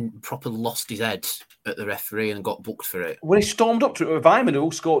properly lost his head at the referee and got booked for it. When he stormed up to it with Vyman,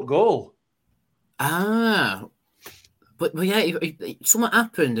 who scored goal. But yeah, something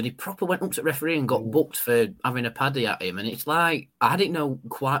happened and he proper went up to the referee and got booked for having a paddy at him. And it's like, I didn't know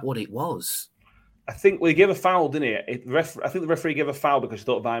quite what it was. I think he gave a foul, didn't he? I think the referee gave a foul because he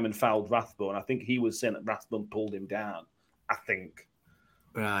thought Vyman fouled Rathbone. I think he was saying that Rathbone pulled him down. I think.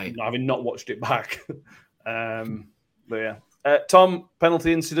 Right. Having not watched it back. But yeah. Tom,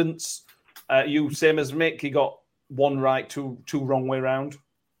 penalty incidents. You same as Mick. He got one right, two wrong way round.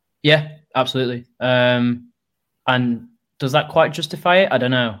 Yeah, absolutely. And does that quite justify it? I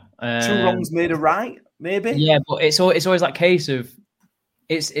don't know. Two wrongs made a right, maybe. Yeah, but it's always that case of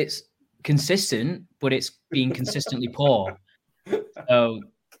it's consistent, but it's being consistently poor. So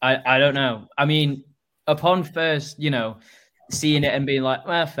I don't know. I mean, upon first, seeing it and being like,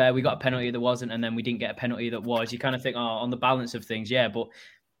 well, fair, we got a penalty that wasn't, and then we didn't get a penalty that was. You kind of think, on the balance of things, yeah, but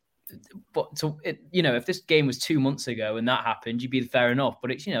if this game was 2 months ago and that happened, you'd be fair enough.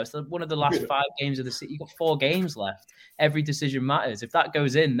 But it's it's one of the last 5 games of the season. You've got 4 games left. Every decision matters. If that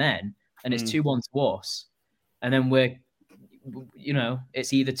goes in, then and it's 2-1 to us, and then we're,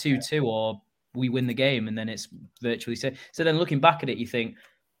 it's either 2-2 or we win the game, and then it's virtually so. So then looking back at it, you think,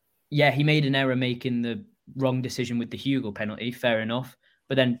 yeah, he made an error making the wrong decision with the Hugill penalty. Fair enough.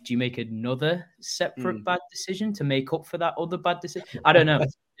 But then do you make another separate bad decision to make up for that other bad decision? I don't know.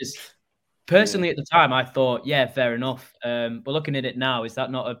 Personally, at the time, I thought, yeah, fair enough. But looking at it now, is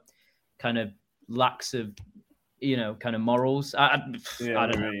that not a kind of lax of, kind of morals? I don't know. I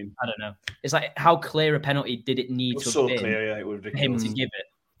don't know. It's like, how clear a penalty did it need to have been clear, it would for him to give it?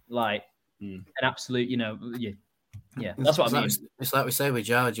 Like an absolute, yeah, that's what I mean. It's like we say with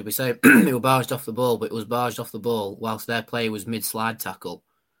Georgia. We say it was barged off the ball, but it was barged off the ball whilst their play was mid-slide tackle.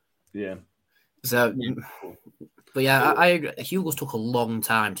 Yeah. So, but yeah, I agree. Hugo's took a long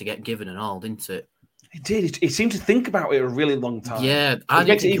time to get given and all, didn't it? It did. He seemed to think about it a really long time. Yeah. It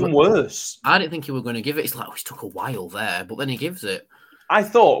makes it even worse. I didn't think he was going to give it. It's like, it took a while there, but then he gives it. I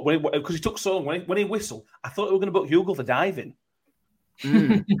thought, because he took so long, when he whistled, I thought they were going to book Hugill for diving.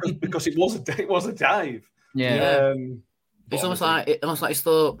 Because it was a dive. Yeah. It's almost like he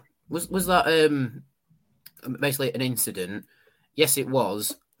thought, was that basically an incident? Yes, it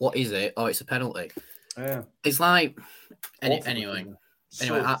was. What is it? Oh, it's a penalty. Yeah. It's like anyway.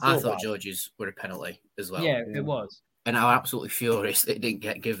 I thought George's were a penalty as well. Yeah, it was. And I was absolutely furious that it didn't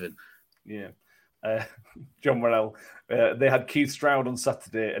get given. Yeah. John Morrell, they had Keith Stroud on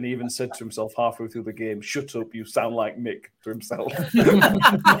Saturday, and he even said to himself halfway through the game, "Shut up, you sound like Mick," to himself.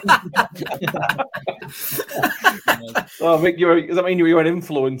 Oh, Mick, does that mean you're an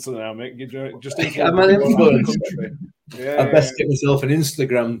influencer now, Mick? You're just I'm an influencer. I best get myself an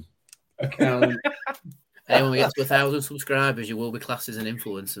Instagram account. Hey, when we get to 1,000 subscribers, you will be classed as an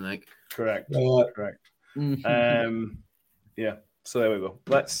influencer, Mick. Correct. Correct. Yeah. So there we go.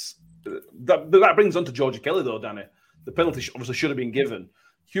 That brings on to Georgia Kelly, though, Danny. The penalty obviously should have been given.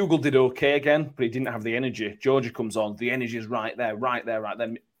 Hugill did okay again, but he didn't have the energy. Georgia comes on. The energy is right there.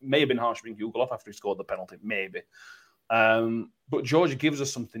 May have been harsh to bring Hugill off after he scored the penalty, maybe. But Georgia gives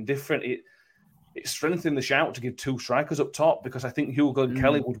us something different. It strengthened the shout to give 2 strikers up top, because I think Hugill and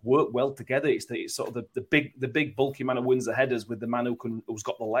Kelly would work well together. It's sort of the big bulky man who wins the headers with the man who's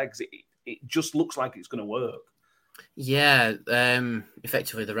got the legs. It just looks like it's going to work. Yeah,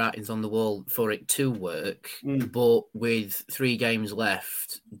 effectively the writing's on the wall for it to work, but with 3 games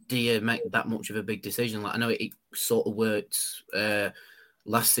left, do you make that much of a big decision? Like, I know it sort of worked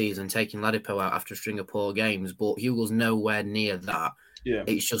last season, taking Ladipo out after a string of poor games, but Hugill's nowhere near that. Yeah,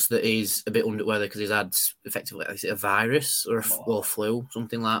 it's just that he's a bit under the weather because he's had effectively a virus or flu,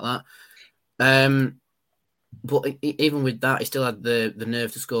 something like that. But even with that, he still had the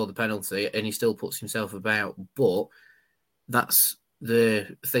nerve to score the penalty, and he still puts himself about. But that's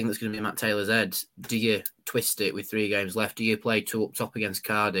the thing that's going to be in Matt Taylor's head. Do you twist it with 3 games left? Do you play 2 up top against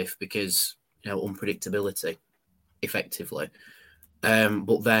Cardiff because, unpredictability, effectively?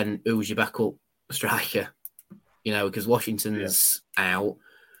 But then who's your backup striker? Because Washington's out.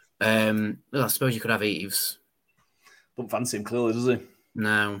 I suppose you could have Eves. Don't fancy him clearly, does he?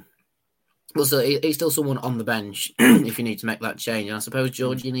 No. Well, so he's still someone on the bench if you need to make that change. And I suppose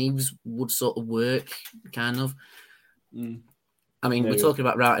Georgie and Eves would sort of work, kind of. I mean, we're talking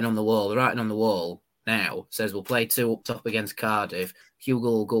about writing on the wall. The writing on the wall now says we'll play 2 up top against Cardiff. Hugill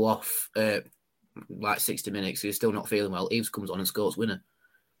will go off like 60 minutes. So he's still not feeling well. Eves comes on and scores winner.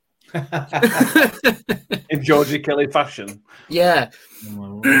 In Georgie Kelly fashion. Yeah.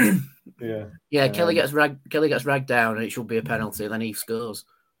 Yeah. Kelly gets ragged down, and it should be a penalty. Then Eves scores.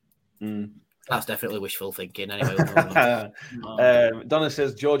 That's definitely wishful thinking. Anyway, Donna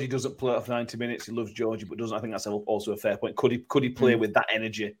says Georgie doesn't play off 90 minutes. He loves Georgie, but doesn't. I think that's also a fair point. Could he play with that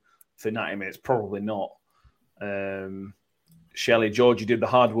energy for 90 minutes? Probably not. Shelley, Georgie did the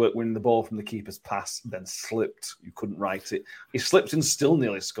hard work winning the ball from the keeper's pass, then slipped. You couldn't write it. He slipped and still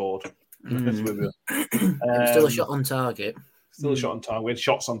nearly scored. Still a shot on target. Still a shot on target. We had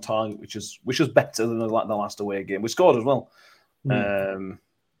shots on target, which was better than the last away game. We scored as well.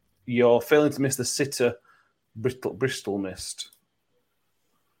 You're failing to miss the sitter Bristol missed.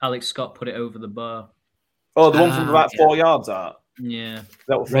 Alex Scott put it over the bar. Oh, the one from about 4 yards out. Yeah,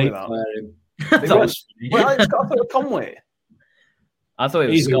 that was funny. That was. Well, Alex Scott, I thought it was Conway. I thought it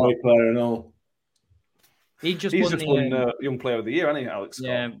was He's Scott. a great player and all. He's just won Young Player of the Year, hasn't he, Alex Scott?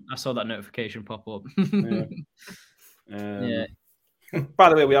 Yeah, I saw that notification pop up. Yeah. By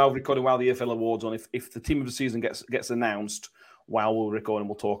the way, we are recording while the EFL Awards on. If the team of the season gets announced while we're recording,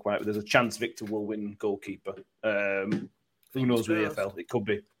 we'll talk about it. There's a chance Victor will win goalkeeper. Who knows with EFL? It could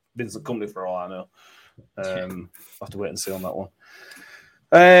be Vincent Company for all I know. I'll have to wait and see on that one.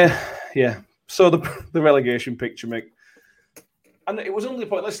 Yeah. So the relegation picture, Mick. And it was only a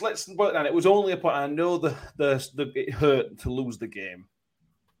point. Let's boil it down. It was only a point. I know it hurt to lose the game,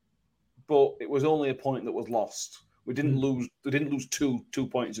 but it was only a point that was lost. We didn't lose. We didn't lose 2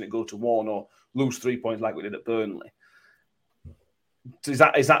 points and it go to 1, or lose 3 points like we did at Burnley. Is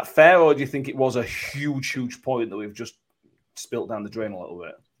that fair, or do you think it was a huge point that we've just spilt down the drain a little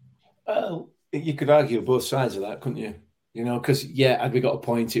bit? Well, you could argue both sides of that, couldn't you? You know, because had we got a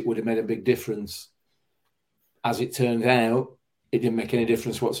point, it would have made a big difference. As it turned out, it didn't make any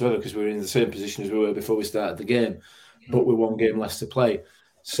difference whatsoever because we were in the same position as we were before we started the game, but with 1 game less to play.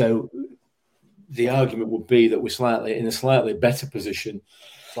 So the argument would be that we're in a slightly better position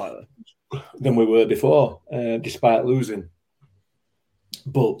than we were before, despite losing.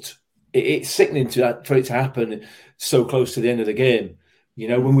 But it's sickening for it to happen so close to the end of the game. You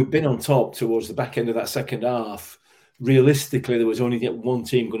know, when we've been on top towards the back end of that second half, realistically, there was only 1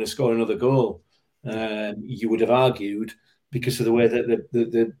 team going to score another goal. You would have argued because of the way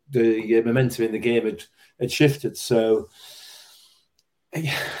that the momentum in the game had shifted. So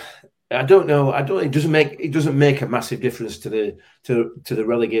I don't know. It doesn't make a massive difference to the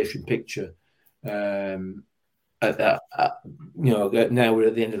relegation picture. Now we're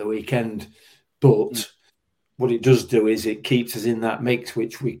at the end of the weekend, but what it does do is it keeps us in that mix,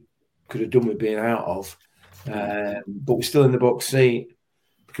 which we could have done with being out of. But we're still in the box seat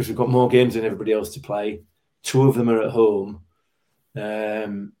because we've got more games than everybody else to play. 2 of them are at home.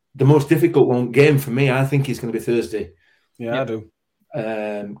 The most difficult game for me, I think, is going to be Thursday. Yeah, I do.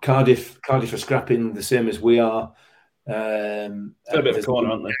 Cardiff are scrapping the same as we are. It's a bit of a corner,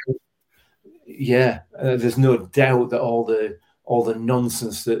 aren't they? Yeah, there's no doubt that all the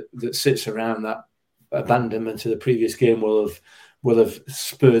nonsense that sits around that abandonment to the previous game will have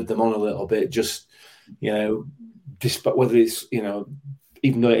spurred them on a little bit. Just, you know, despite whether it's, you know,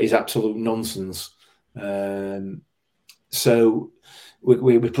 even though it is absolute nonsense. So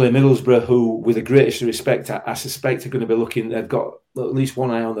we play Middlesbrough, who, with the greatest respect, I suspect are going to be looking. They've got at least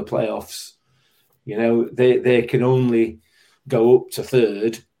one eye on the playoffs. You know, they can only go up to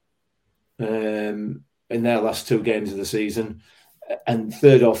 3rd in their last 2 games of the season, and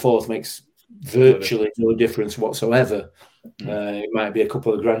 3rd or 4th makes virtually no difference whatsoever. It might be a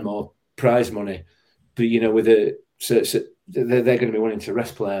couple of grand more prize money, but you know, they're going to be wanting to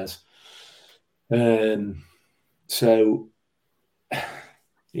rest players. So,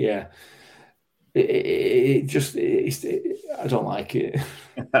 yeah, I don't like it.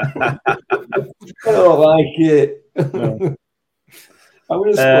 I don't like it. No. I'm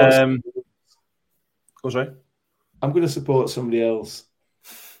going to support. I'm going to support somebody else.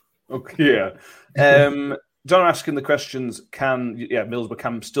 Okay, yeah. John asking the questions. Middlesbrough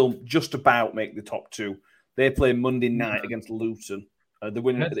can still just about make the top 2. They play Monday night against Luton. The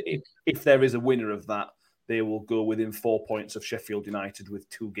winner, if there is a winner of that, they will go within 4 points of Sheffield United with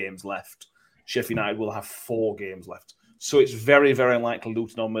 2 games left. Sheffield United will have 4 games left. So it's very, very unlikely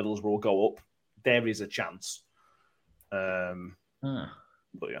Luton or Middlesbrough will go up. There is a chance. But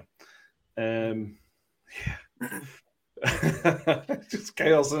yeah. It's just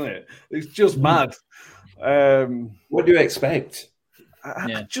chaos, isn't it? It's just mad. What do you expect?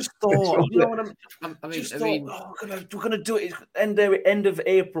 I just thought, you know what we're going to do it. End of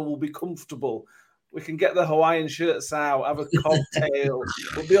April, we'll be comfortable. We can get the Hawaiian shirts out, have a cocktail.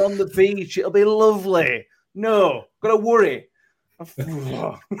 We'll be on the beach. It'll be lovely. No, got to worry.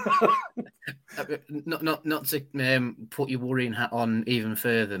 Not to put your worrying hat on even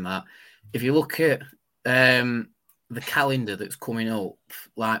further, Matt. If you look at the calendar that's coming up,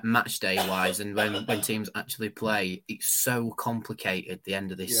 like match day wise, and when teams actually play, it's so complicated at the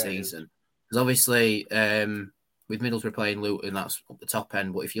end of this season. Because obviously, with Middlesbrough playing Luton, that's up the top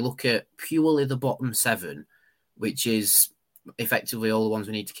end. But if you look at purely the bottom 7, which is effectively all the ones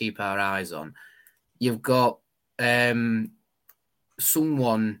we need to keep our eyes on, you've got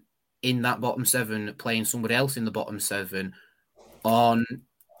someone in that bottom 7 playing somebody else in the bottom 7 on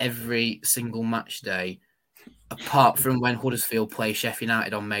every single match day, apart from when Huddersfield play Sheffield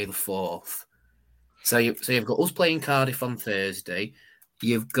United on May the 4th. So you've got us playing Cardiff on Thursday.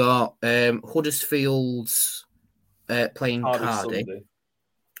 You've got Huddersfield's playing Cardiff. Sunday.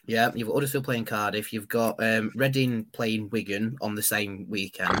 Yeah, you've got Huddersfield playing Cardiff. You've got Reading playing Wigan on the same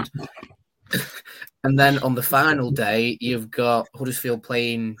weekend. And then on the final day, you've got Huddersfield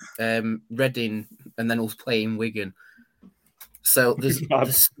playing Reading and then us playing Wigan. So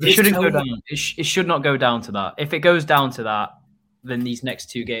it shouldn't go down. It should not go down to that. If it goes down to that, then these next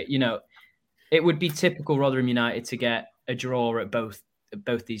 2 games, it would be typical Rotherham United to get a draw at both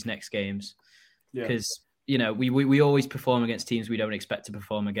these next games. Because, we always perform against teams we don't expect to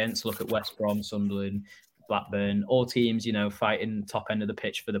perform against. Look at West Brom, Sunderland, Blackburn, all teams, fighting top end of the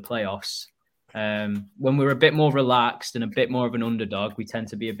pitch for the playoffs. When we're a bit more relaxed and a bit more of an underdog, we tend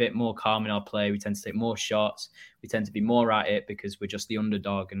to be a bit more calm in our play. We tend to take more shots. We tend to be more at it because we're just the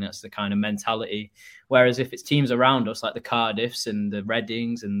underdog, and that's the kind of mentality. Whereas if it's teams around us like the Cardiffs and the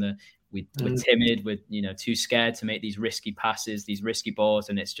Readings and we're timid, we're too scared to make these risky passes, these risky balls,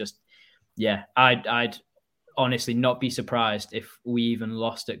 and it's just, I'd honestly not be surprised if we even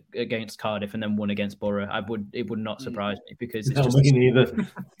lost against Cardiff and then won against Borough. It would not surprise me because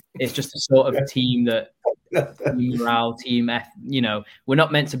it's just a sort of team that team morale, we're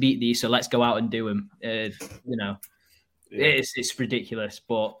not meant to beat these, so let's go out and do them. It's ridiculous,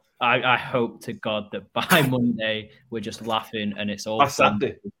 but I hope to God that by Monday we're just laughing and it's all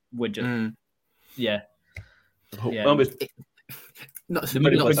Saturday. We're just Not on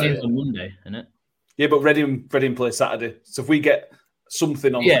Monday, isn't it? Yeah, but Reading play Saturday. So if we get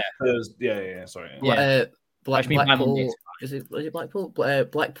something on Thursday, sorry. Blackpool. Is it Blackpool?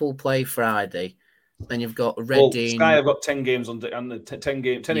 Blackpool play Friday. Then you've got Reading. Sky have got 10 games on 10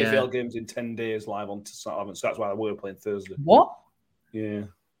 AFL games in 10 days live on Saturday. So that's why we're playing Thursday. What? Yeah.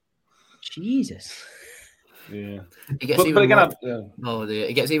 Jesus. Yeah. It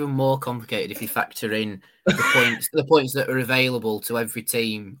gets even more complicated if you factor in the points that are available to every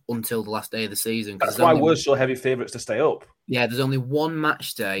team until the last day of the season. That's why we're so heavy favourites to stay up. Yeah, there's only one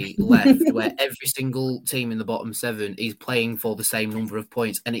match day left where every single team in the bottom 7 is playing for the same number of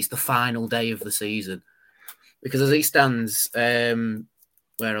points, and it's the final day of the season. Because as it stands, where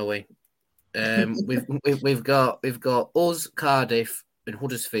are we? We've got us, Cardiff, and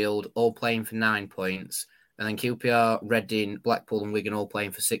Huddersfield all playing for 9 points. And then QPR, Reading, Blackpool and Wigan all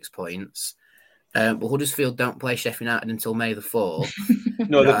playing for 6 points. But Huddersfield don't play Sheffield United until May the 4th.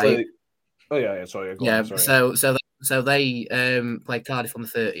 No, they play... Oh, yeah, sorry. So they play Cardiff on the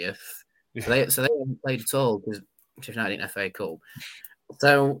 30th. Yeah. So they haven't played at all because Sheffield United didn't FA Cup.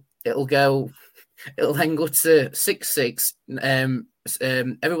 So it'll then go to 6-6.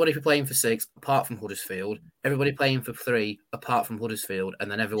 Everybody playing for 6 apart from Huddersfield, everybody playing for 3 apart from Huddersfield,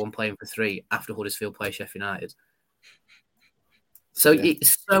 and then everyone playing for 3 after Huddersfield play Sheffield United. So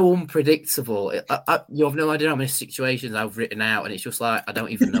it's so unpredictable. You have no idea how many situations I've written out, and it's just like I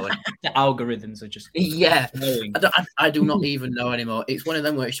don't even know it. The algorithms are just I do not even know anymore. It's one of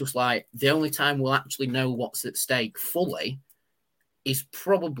them where it's just like the only time we'll actually know what's at stake fully is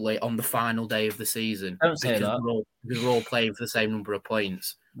probably on the final day of the season. Don't say that. Because we're all playing for the same number of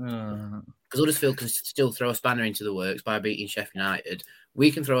points. Because Huddersfield can still throw a spanner into the works by beating Sheffield United.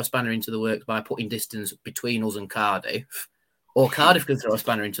 We can throw a spanner into the works by putting distance between us and Cardiff. Or Cardiff can throw a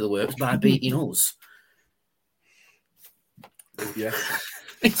spanner into the works by beating us. Yeah.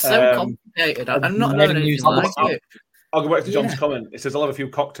 It's so complicated. I'm not knowing anything like it. I'll go back to John's comment. It says, I'll have a few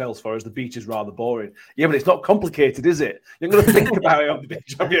cocktails for us. The beach is rather boring. Yeah, but it's not complicated, is it? You're going to think about it on the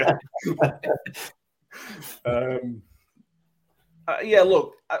beach, have you?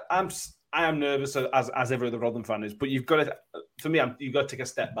 Look, I am nervous as every other Rotherham fan is, but you've got to, for me, you've got to take a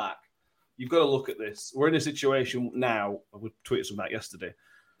step back. You've got to look at this. We're in a situation now, we tweeted something out yesterday.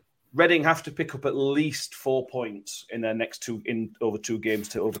 Reading have to pick up at least 4 points in their next over 2 games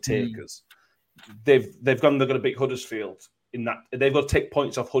to overtake us. They've got to beat Huddersfield in that. They've got to take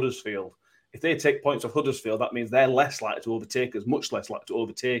points off Huddersfield. If they take points off Huddersfield, that means they're less likely to overtake us, much less likely to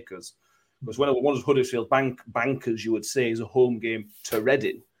overtake us. Because one of Huddersfield bankers, you would say, is a home game to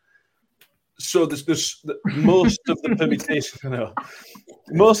Reading. So there's most of the permutation,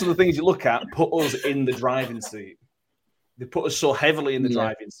 most of the things you look at put us in the driving seat. They put us so heavily in the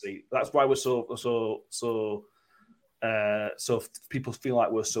driving seat. That's why we're so people feel like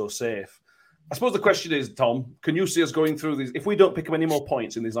we're so safe. I suppose the question is, Tom, can you see us going through these? If we don't pick up any more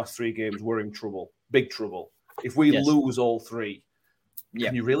points in these last 3 games, we're in trouble, big trouble. If we lose all 3,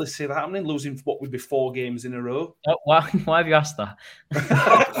 can you really see that happening? Losing what would be 4 games in a row? Why have you asked that?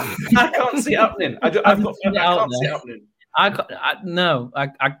 I can't see it happening. I can't see it happening. I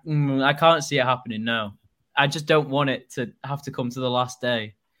can't see it happening. No, I just don't want it to have to come to the last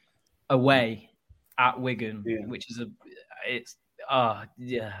day away at Wigan, which is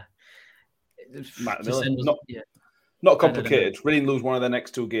not complicated. Reading lose one of their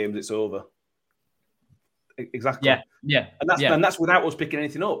next 2 games, it's over. Exactly. Yeah. And that's without us picking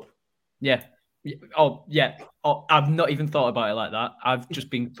anything up. Yeah. Oh, yeah. Oh, I've not even thought about it like that. I've just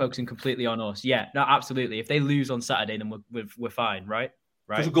been focusing completely on us. Yeah, no, absolutely. If they lose on Saturday, then we're fine, right?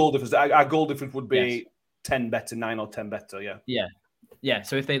 Because the goal difference, our goal difference would be 10 better, 9 or 10 better. Yeah.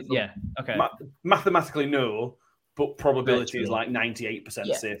 So if they, okay. Mathematically, no, but probability is like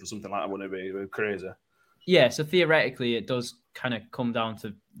 98% safe or something like that. Wouldn't it be crazy? Yeah. So theoretically, it does kind of come down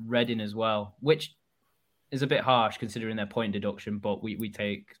to Reading as well, which is a bit harsh considering their point deduction, but we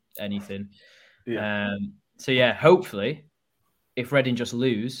take anything. Yeah. So hopefully, if Reading just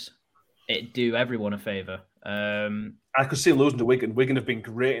lose, it'd do everyone a favour. I could see losing to Wigan. Wigan have been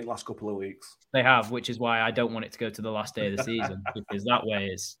great in the last couple of weeks. They have, which is why I don't want it to go to the last day of the season because that way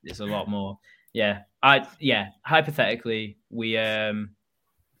it's a lot more. Yeah, hypothetically, we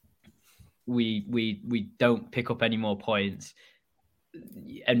don't pick up any more points,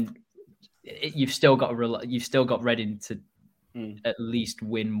 and you've still got Reading to at least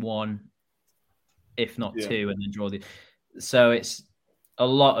win 1, if not 2, and then draw the. So it's a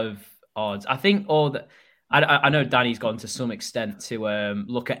lot of odds. I think I know Danny's gone to some extent to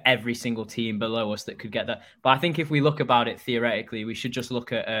look at every single team below us that could get that. But I think if we look about it theoretically, we should just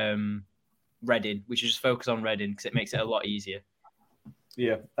look at Reading. We should just focus on Reading because it makes it a lot easier.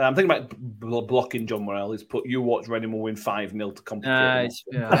 Yeah. I'm thinking about blocking John Morrell. He's put you watch Reading will win 5-0 to complicate.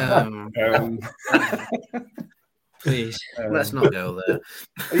 Please, let's not go there.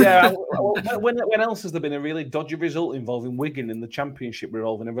 When else has there been a really dodgy result involving Wigan in the Championship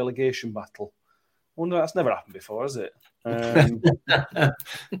involving a relegation battle? I wonder, that's never happened before, has it?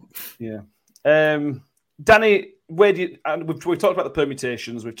 Danny, where do you? And we've talked about the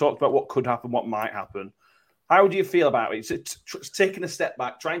permutations. We've talked about what could happen, what might happen. How do you feel about it? It's taking a step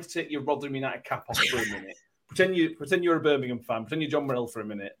back, trying to take your Rotherham United cap off for a minute. Pretend you're a Birmingham fan. Pretend you're John Morrell for a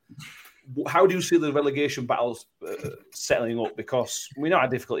minute. How do you see the relegation battles settling up? Because we know how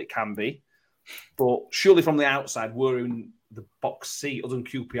difficult it can be, but surely from the outside, we're in the box seat, other than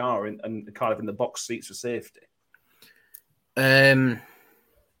QPR and Cardiff in the box seats for safety. I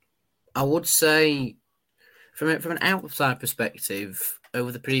would say, from an outside perspective,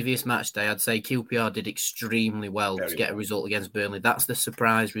 over the previous match day, I'd say QPR did extremely well to get a result against Burnley. That's the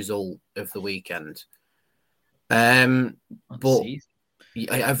surprise result of the weekend. But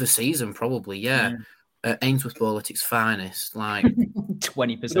of the season, probably, yeah. Ainsworth Ball at its finest, like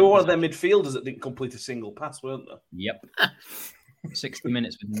 20%. They were one of their midfielders that didn't complete a single pass, weren't they? Yep. 60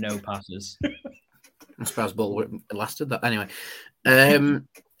 minutes with no passes. I'm surprised Ball lasted that. Anyway,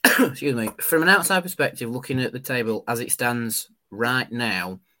 excuse me. From an outside perspective, looking at the table as it stands right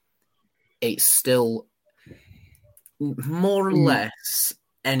now, it's still more or less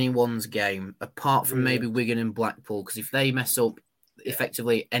anyone's game, apart from maybe Wigan and Blackpool, because if they mess up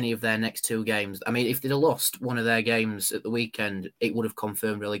effectively any of their next 2 games, I mean, if they'd have lost one of their games at the weekend, it would have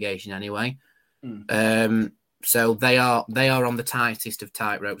confirmed relegation anyway. So they are on the tightest of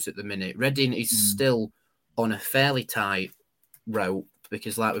tight ropes at the minute. Reading is still on a fairly tight rope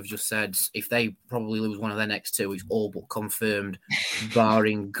because, like we've just said, if they probably lose one of their next 2, it's all but confirmed,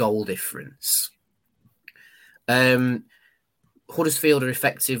 barring goal difference. Huddersfield are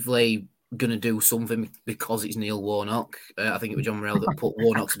effectively going to do something because it's Neil Warnock. I think it was John Morrell that put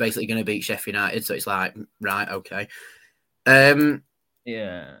Warnock's basically going to beat Sheffield United, so it's like, right, okay. And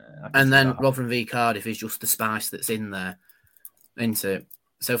then Rotherham v Cardiff is just the spice that's in there, isn't it?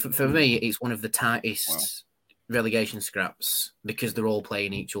 So for me, it's one of the tightest relegation scraps because they're all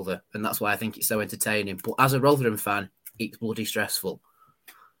playing each other, and that's why I think it's so entertaining. But as a Rotherham fan, it's bloody stressful.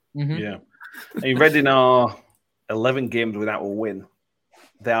 Yeah. Hey, Reading are 11 games without a win.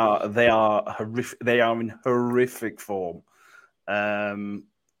 They are horrific. They are in horrific form.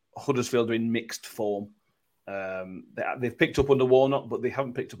 Huddersfield are in mixed form. They've picked up under Warnock, but they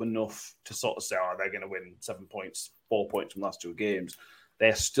haven't picked up enough to sort of say, they're going to win 7 points, 4 points from the last 2 games.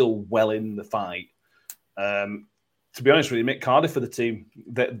 They're still well in the fight. To be honest with you, Mick Cardiff for the team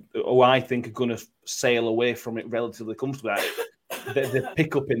who I think are going to sail away from it relatively comfortably. The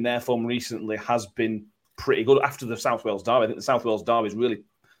pickup in their form recently has been pretty good after the South Wales derby. I think the South Wales derby's really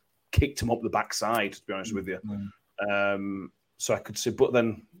kicked them up the backside, to be honest with you. So I could see, but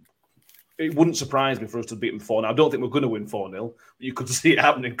then it wouldn't surprise me for us to beat them 4-0. I don't think we're going to win 4-0, but you could see it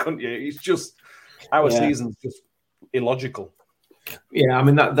happening, couldn't you? It's just, our season's just illogical. Yeah, I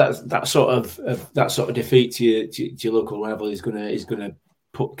mean that sort of defeat to your local rival is gonna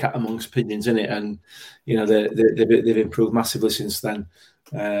put cat amongst pigeons in it, and they've improved massively since then,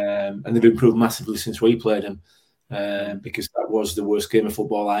 and they've improved massively since we played them, because that was the worst game of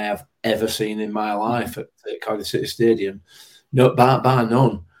football I have ever seen in my life at Cardiff City Stadium, no bar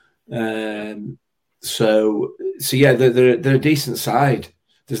none. So yeah, they're a decent side.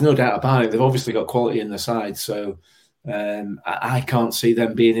 There's no doubt about it. They've obviously got quality in their side, so I can't see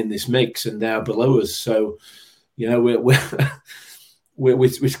them being in this mix, and they're below us. So, we're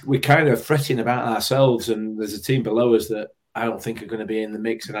kind of fretting about ourselves, and there's a team below us that I don't think are going to be in the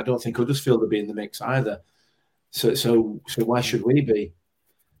mix, and I don't think Huddersfield will be in the mix either. So why should we be?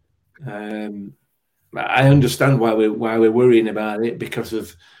 I understand why we're worrying about it because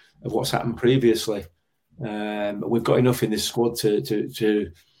of what's happened previously. We've got enough in this squad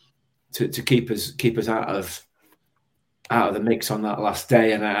to keep us out of the mix on that last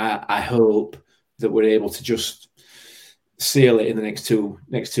day, and I hope that we're able to just seal it in the next two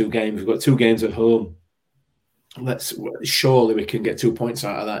games. We've got 2 games at home. Surely we can get 2 points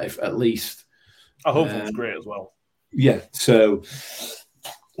out of that, if at least. I hope it's great as well. Yeah, so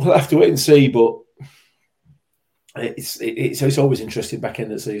we'll have to wait and see, but it's always interesting back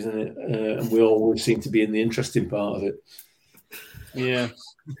end of the season, isn't it? And we always seem to be in the interesting part of it. Yeah,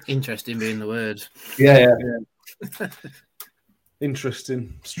 interesting being the word. Yeah.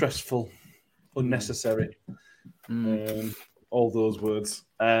 Interesting, stressful, unnecessary. All those words.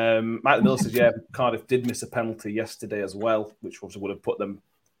 Matt Miller says, Cardiff did miss a penalty yesterday as well, which obviously would have put them,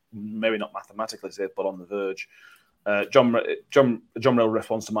 maybe not mathematically safe, but on the verge. John Rell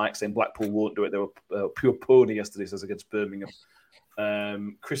responds to Mike saying Blackpool won't do it. They were pure pony yesterday, says, against Birmingham.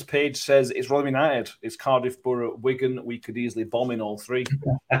 Chris Page says it's Rotherham United. It's Cardiff, Borough, Wigan. We could easily bomb in all 3.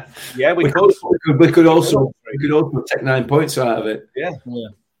 Yeah, we could. We could also take 9 points out of it. Yeah.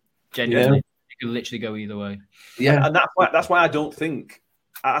 Genuinely, it could literally go either way. Yeah, and that's why I don't think.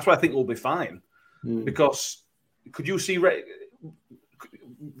 That's why I think we'll be fine, because could you see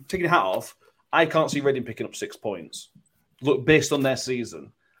taking your hat off? I can't see Reading picking up 6 points. Look, based on their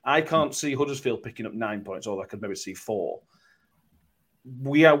season, I can't see Huddersfield picking up 9 points, or I could maybe see 4.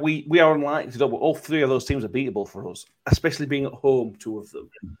 We are unlikely to do. All 3 of those teams are beatable for us, especially being at home. 2 of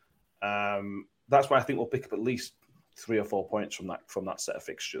them. That's why I think we'll pick up at least 3 or 4 points from that set of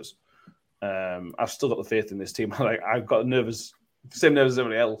fixtures. I've still got the faith in this team. I've got same nerves as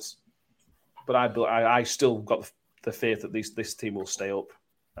everybody else, but I still got the faith that this team will stay up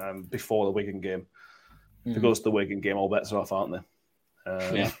before the Wigan game. If it goes to the Wigan game, all bets are off, aren't they?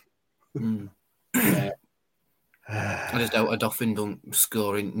 Yeah. I just doubt a Dauphin don't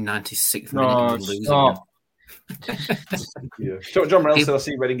score in 96th minute and lose again. John Morell said, I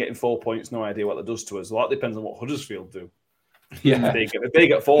see Reading getting 4 points, no idea what that does to us. Well, that depends on what Huddersfield do. Yeah. If they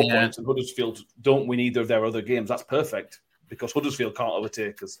get 4 points and Huddersfield don't win either of their other games, that's perfect, because Huddersfield can't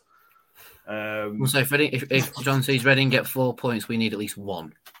overtake us. So if John sees Reading get 4 points, we need at least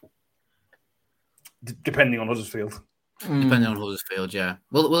 1. Depending on Huddersfield. Depending on Huddersfield, yeah.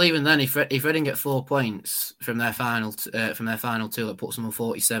 Well, even then, if Reading get 4 points from their final 2, that puts them on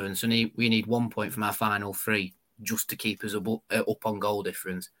 47. So we need 1 point from our final 3 just to keep us up on goal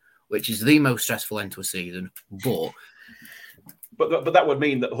difference, which is the most stressful end to a season. But that would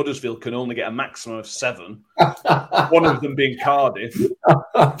mean that Huddersfield can only get a maximum of 7. One of them being Cardiff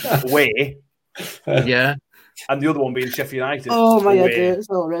away. Yeah. And the other one being Sheffield United. Oh, my God, it's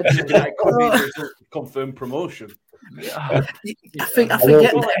already. Sheffield United could be confirmed promotion. I forget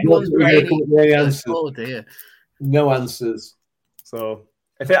everyone's no answers. So,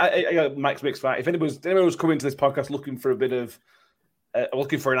 if Mike's mixed fight, if anyone was coming to this podcast looking for a bit of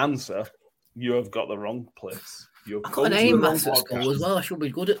looking for an answer, you have got the wrong place. I've got an aim maths at school as well. I should be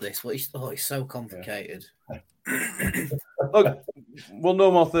good at this, but it's so complicated. Look, we'll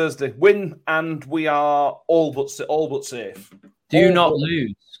know more Thursday. Win, and we are all but safe. Do not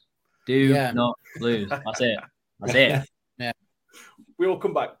lose. Do not lose. That's it. That's it. Yeah. We will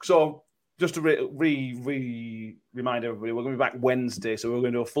come back. So, just to remind everybody, we're going to be back Wednesday. So, we're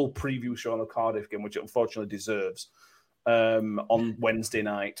going to do a full preview show on the Cardiff game, which it unfortunately deserves, on Wednesday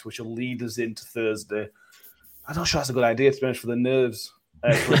night, which will lead us into Thursday. I'm not sure that's a good idea, to be honest, for the nerves,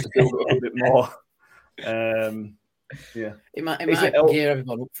 for us to build up a bit more. It might gear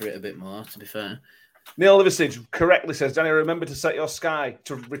everyone up for it a bit more, to be fair. Neil Liversidge correctly says, Danny, remember to set your Sky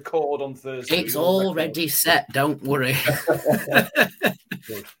to record on Thursday. It's already set, don't worry.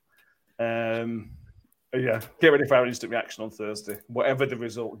 Good. Get ready for our instant reaction on Thursday. Whatever the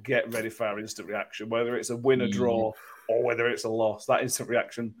result, get ready for our instant reaction. Whether it's a win, a draw, or whether it's a loss, that instant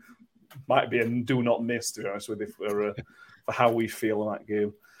reaction might be a do not miss, to be honest with you, for how we feel in that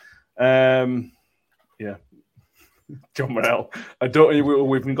game. Yeah. John Morell, I don't know who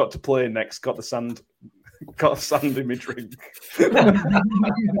we've got to play next. Got the sand in my drink.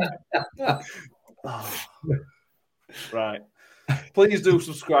 Right. Please do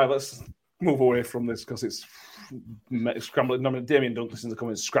subscribe. Let's move away from this because it's scrambling. No, Damien Duncan's in the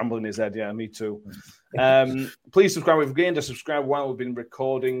comments scrambling his head. Yeah, me too. Please subscribe. We've gained a subscriber while we've been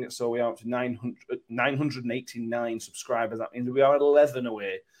recording, so we are up to 989 subscribers. That means we are 11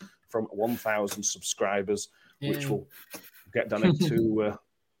 away from 1,000 subscribers, which will get Danny to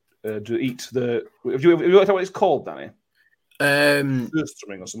eat the. Have you worked out what it's called, Danny?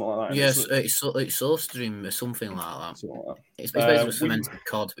 Surströmming or something like that. Yes, it's Surströmming or something like that. It's basically fermented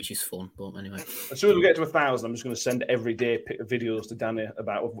cod, which is fun. But anyway, as soon as we get to 1,000, I'm just going to send every day videos to Danny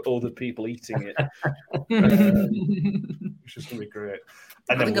about other people eating it. Which is going to be great.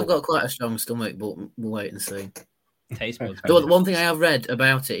 And I think I've got quite a strong stomach, but we'll wait and see. Taste buds. The one thing I have read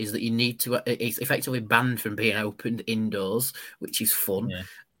about it is that you need to. It's effectively banned from being opened indoors, which is fun. Yeah.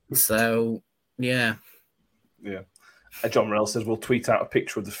 So, yeah. John Morell says we'll tweet out a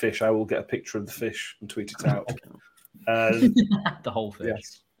picture of the fish. I will get a picture of the fish and tweet it out. The whole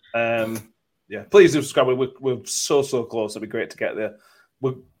fish. Yes. Please do subscribe. We're so close. It'd be great to get there.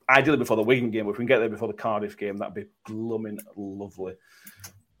 We're ideally before the Wigan game. But if we can get there before the Cardiff game, that'd be blooming lovely.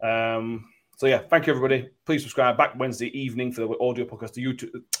 So yeah, thank you everybody. Please subscribe. Back Wednesday evening for the audio podcast. The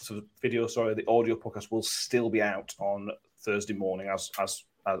YouTube video. The audio podcast will still be out on Thursday morning as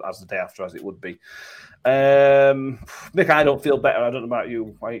the day after, as it would be. Nick, I don't feel better. I don't know about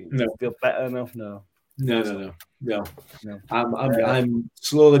you. I don't feel better. No. I'm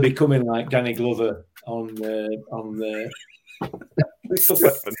slowly becoming like Danny Glover on the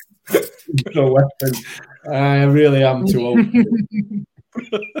weapon. I really am too old.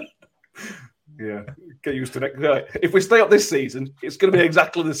 Yeah, get used to it. If we stay up this season, it's going to be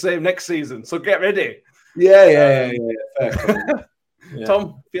exactly the same next season. So get ready. Yeah. Yeah.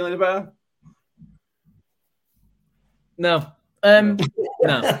 Tom, feeling better? No. No.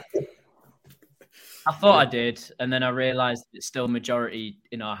 I thought I did, and then I realised it's still majority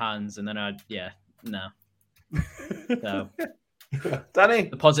in our hands, and then no. So, Danny,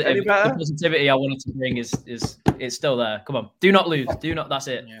 the positivity I wanted to bring is it's still there. Come on, do not lose. That's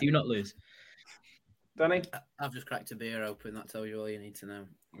it. Yeah. Do not lose. Danny, I've just cracked a beer open. That tells you all you need to know.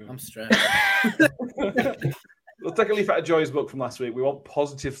 I'm stressed. We'll take a leaf out of Joy's book from last week. We want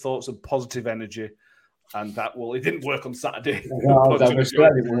positive thoughts and positive energy, and it didn't work on Saturday.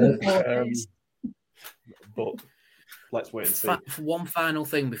 But let's wait and see. One final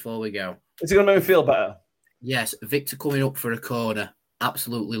thing before we go. Is it going to make me feel better? Yes, Victor coming up for a corner.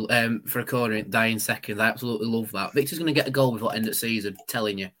 Absolutely, for a corner in dying seconds. I absolutely love that. Victor's going to get a goal before end of season.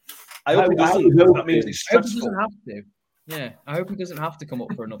 Telling you. I hope he doesn't. That means it's stressful. He doesn't have to. Yeah, I hope he doesn't have to come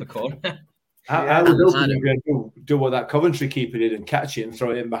up for another corner. I was hoping he was going to do what that Coventry keeper did and catch it and throw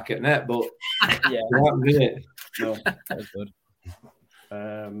it in back at net, but no, that's good.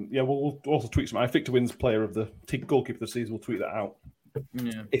 We'll also tweet some. If Victor wins player of the goalkeeper of the season, we'll tweet that out.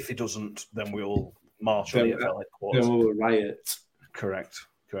 Yeah. If he doesn't, then we'll march on the EFL Then headquarters. we'll riot. Correct.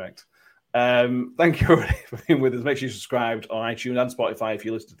 Thank you everybody for being with us. Make sure you're subscribed on iTunes and Spotify if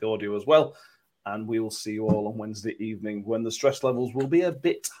you listen to the audio as well. And we will see you all on Wednesday evening when the stress levels will be a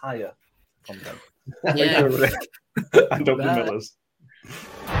bit higher. Thank you everybody. And Duncan Millers.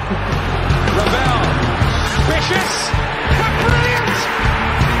 Ravel, ambitious, brilliant.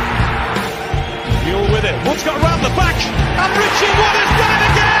 Mule with it. Wood's got around the back, and Richie Wood has done it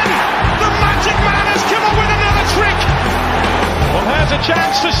again. The magic man has come up with another trick. Well, here's a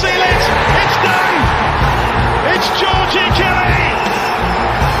chance to seal it. It's done. It's Georgie Kelly.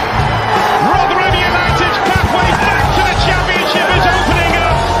 Rotherham United's pathway back to the championship is opening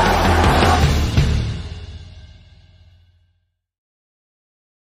up.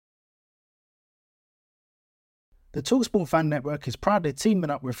 The TalkSport Fan Network is proudly teaming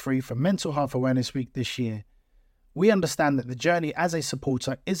up with Free for Mental Health Awareness Week this year. We understand that the journey as a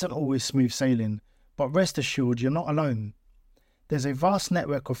supporter isn't always smooth sailing, but rest assured you're not alone. There's a vast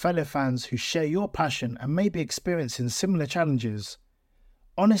network of fellow fans who share your passion and may be experiencing similar challenges.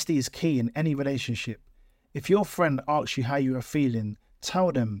 Honesty is key in any relationship. If your friend asks you how you are feeling,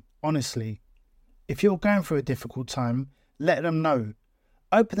 tell them honestly. If you're going through a difficult time, let them know.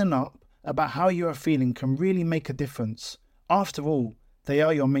 Opening up about how you are feeling can really make a difference. After all, they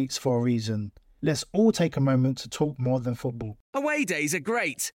are your mates for a reason. Let's all take a moment to talk more than football. Away days are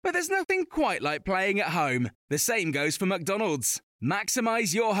great, but there's nothing quite like playing at home. The same goes for McDonald's.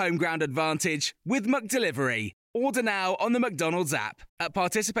 Maximise your home ground advantage with McDelivery. Order now on the McDonald's app. At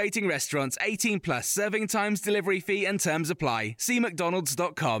participating restaurants, 18 plus serving times, delivery fee and terms apply. See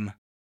mcdonalds.com.